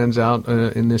that stands out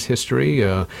in this history?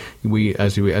 As we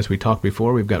talked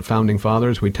before, we've got founding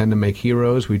fathers. We tend to make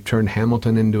heroes. We've turned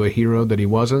Hamilton into a hero that he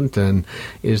wasn't. And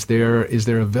is there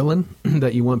a villain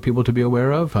that you want people to be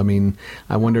aware of? I mean,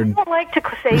 I wondered. I don't like to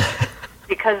say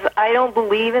because I don't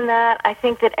believe in that. I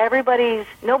think that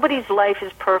nobody's life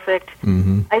is perfect.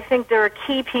 Mm-hmm. I think there are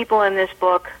key people in this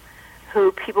book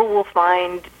who people will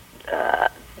find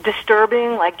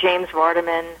disturbing, like James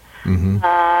Vardaman. Mm-hmm.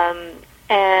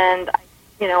 And,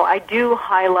 I do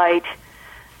highlight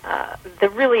the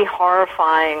really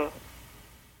horrifying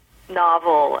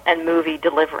novel and movie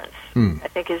Deliverance. I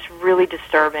think is really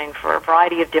disturbing for a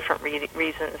variety of different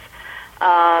reasons.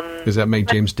 Does that make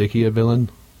James Dickey a villain?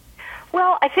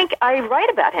 Well, I think I write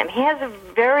about him. He has a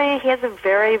very,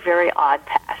 very odd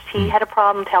past. He had a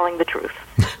problem telling the truth,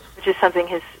 which is something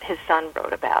his son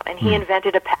wrote about, and he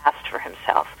invented a past for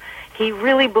himself. He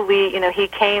really believed,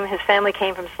 his family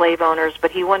came from slave owners,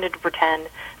 but he wanted to pretend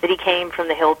that he came from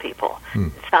the hill people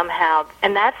somehow.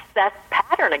 And that's that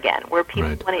pattern again, where people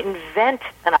want to invent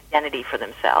an identity for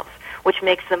themselves, which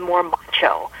makes them more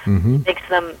macho, makes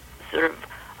them sort of,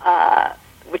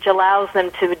 which allows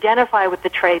them to identify with the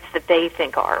traits that they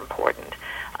think are important.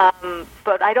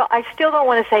 But I still don't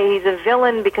want to say he's a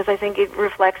villain, because I think it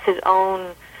reflects his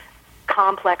own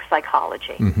complex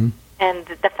psychology. Mm-hmm. And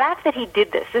the fact that he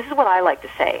did this is what I like to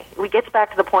say. It gets back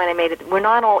to the point I made. We're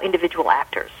not all individual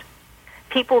actors.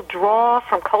 People draw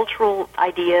from cultural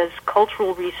ideas,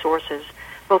 cultural resources,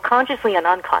 both consciously and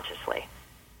unconsciously,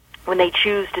 when they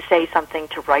choose to say something,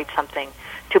 to write something,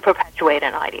 to perpetuate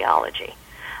an ideology.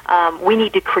 We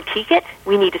need to critique it.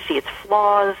 We need to see its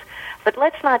flaws. But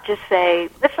let's not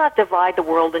divide the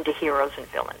world into heroes and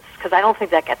villains, because I don't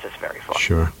think that gets us very far.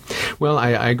 Sure. Well,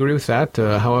 I agree with that.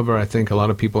 However, I think a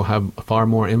lot of people have far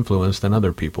more influence than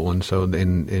other people, and so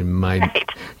in my Right.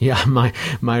 yeah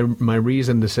my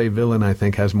reason to say villain, I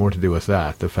think, has more to do with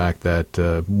that. The fact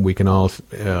that we can all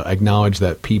acknowledge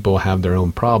that people have their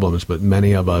own problems, but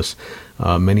many of us,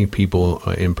 many people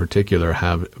in particular,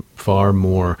 have far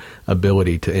more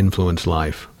ability to influence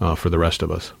life for the rest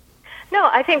of us. No,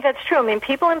 I think that's true. I mean,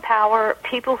 people in power,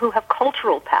 people who have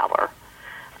cultural power,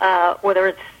 whether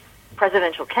it's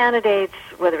presidential candidates,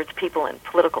 whether it's people in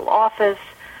political office,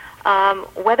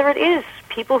 whether it is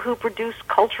people who produce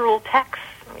cultural texts,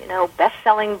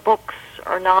 best-selling books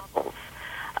or novels,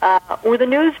 or the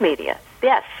news media.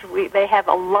 Yes, they have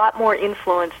a lot more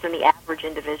influence than the average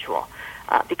individual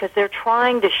because they're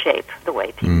trying to shape the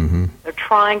way people, they're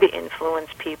trying to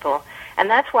influence people. And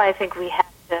that's why I think we have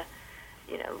to,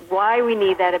 why we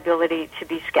need that ability to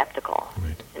be skeptical.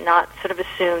 Right. And not sort of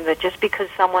assume that just because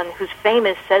someone who's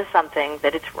famous says something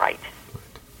that it's right.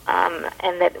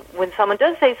 And that when someone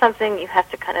does say something, you have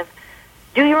to kind of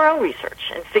do your own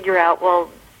research and figure out,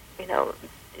 well,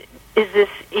 is this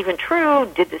even true?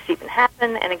 Did this even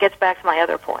happen? And it gets back to my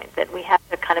other point, that we have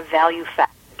to kind of value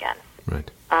facts again.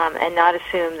 Right. And not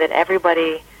assume that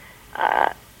everybody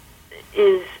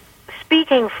is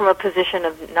speaking from a position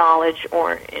of knowledge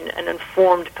or in an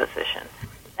informed position.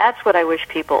 That's what I wish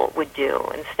people would do,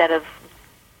 instead of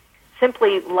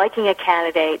simply liking a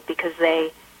candidate because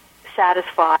they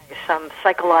satisfy some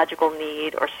psychological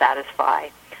need or satisfy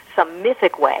some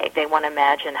mythic way they want to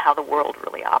imagine how the world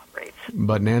really operates.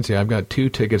 But Nancy, I've got 2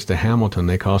 tickets to Hamilton.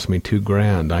 They cost me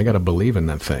 $2,000. I got to believe in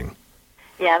that thing.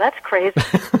 Yeah, that's crazy.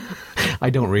 I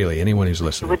don't really. Anyone who's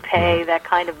listening would pay that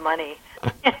kind of money.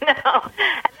 And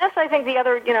that's, I think, the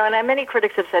other, and many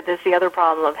critics have said this, the other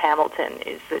problem of Hamilton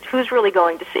is that who's really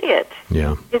going to see it?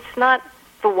 Yeah. It's not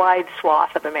the wide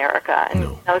swath of America. And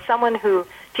No. Someone who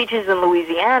teaches in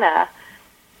Louisiana,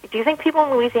 do you think people in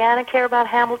Louisiana care about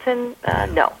Hamilton?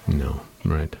 No. No.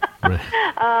 Right. Right.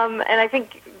 And I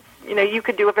think, you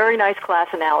could do a very nice class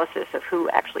analysis of who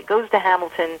actually goes to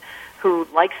Hamilton, who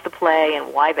likes the play,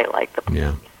 and why they like the play.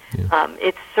 Yeah. Yeah.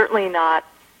 It's certainly not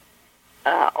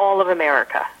all of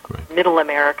America, Right. middle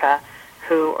America,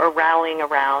 who are rallying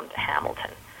around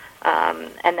Hamilton.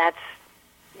 And that's,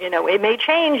 it may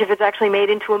change if it's actually made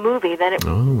into a movie. Then it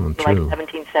would be like true.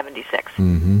 1776.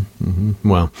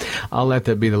 Well, I'll let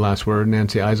that be the last word.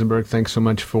 Nancy Isenberg, thanks so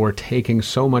much for taking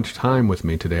so much time with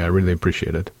me today. I really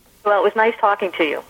appreciate it. Well, it was nice talking to you.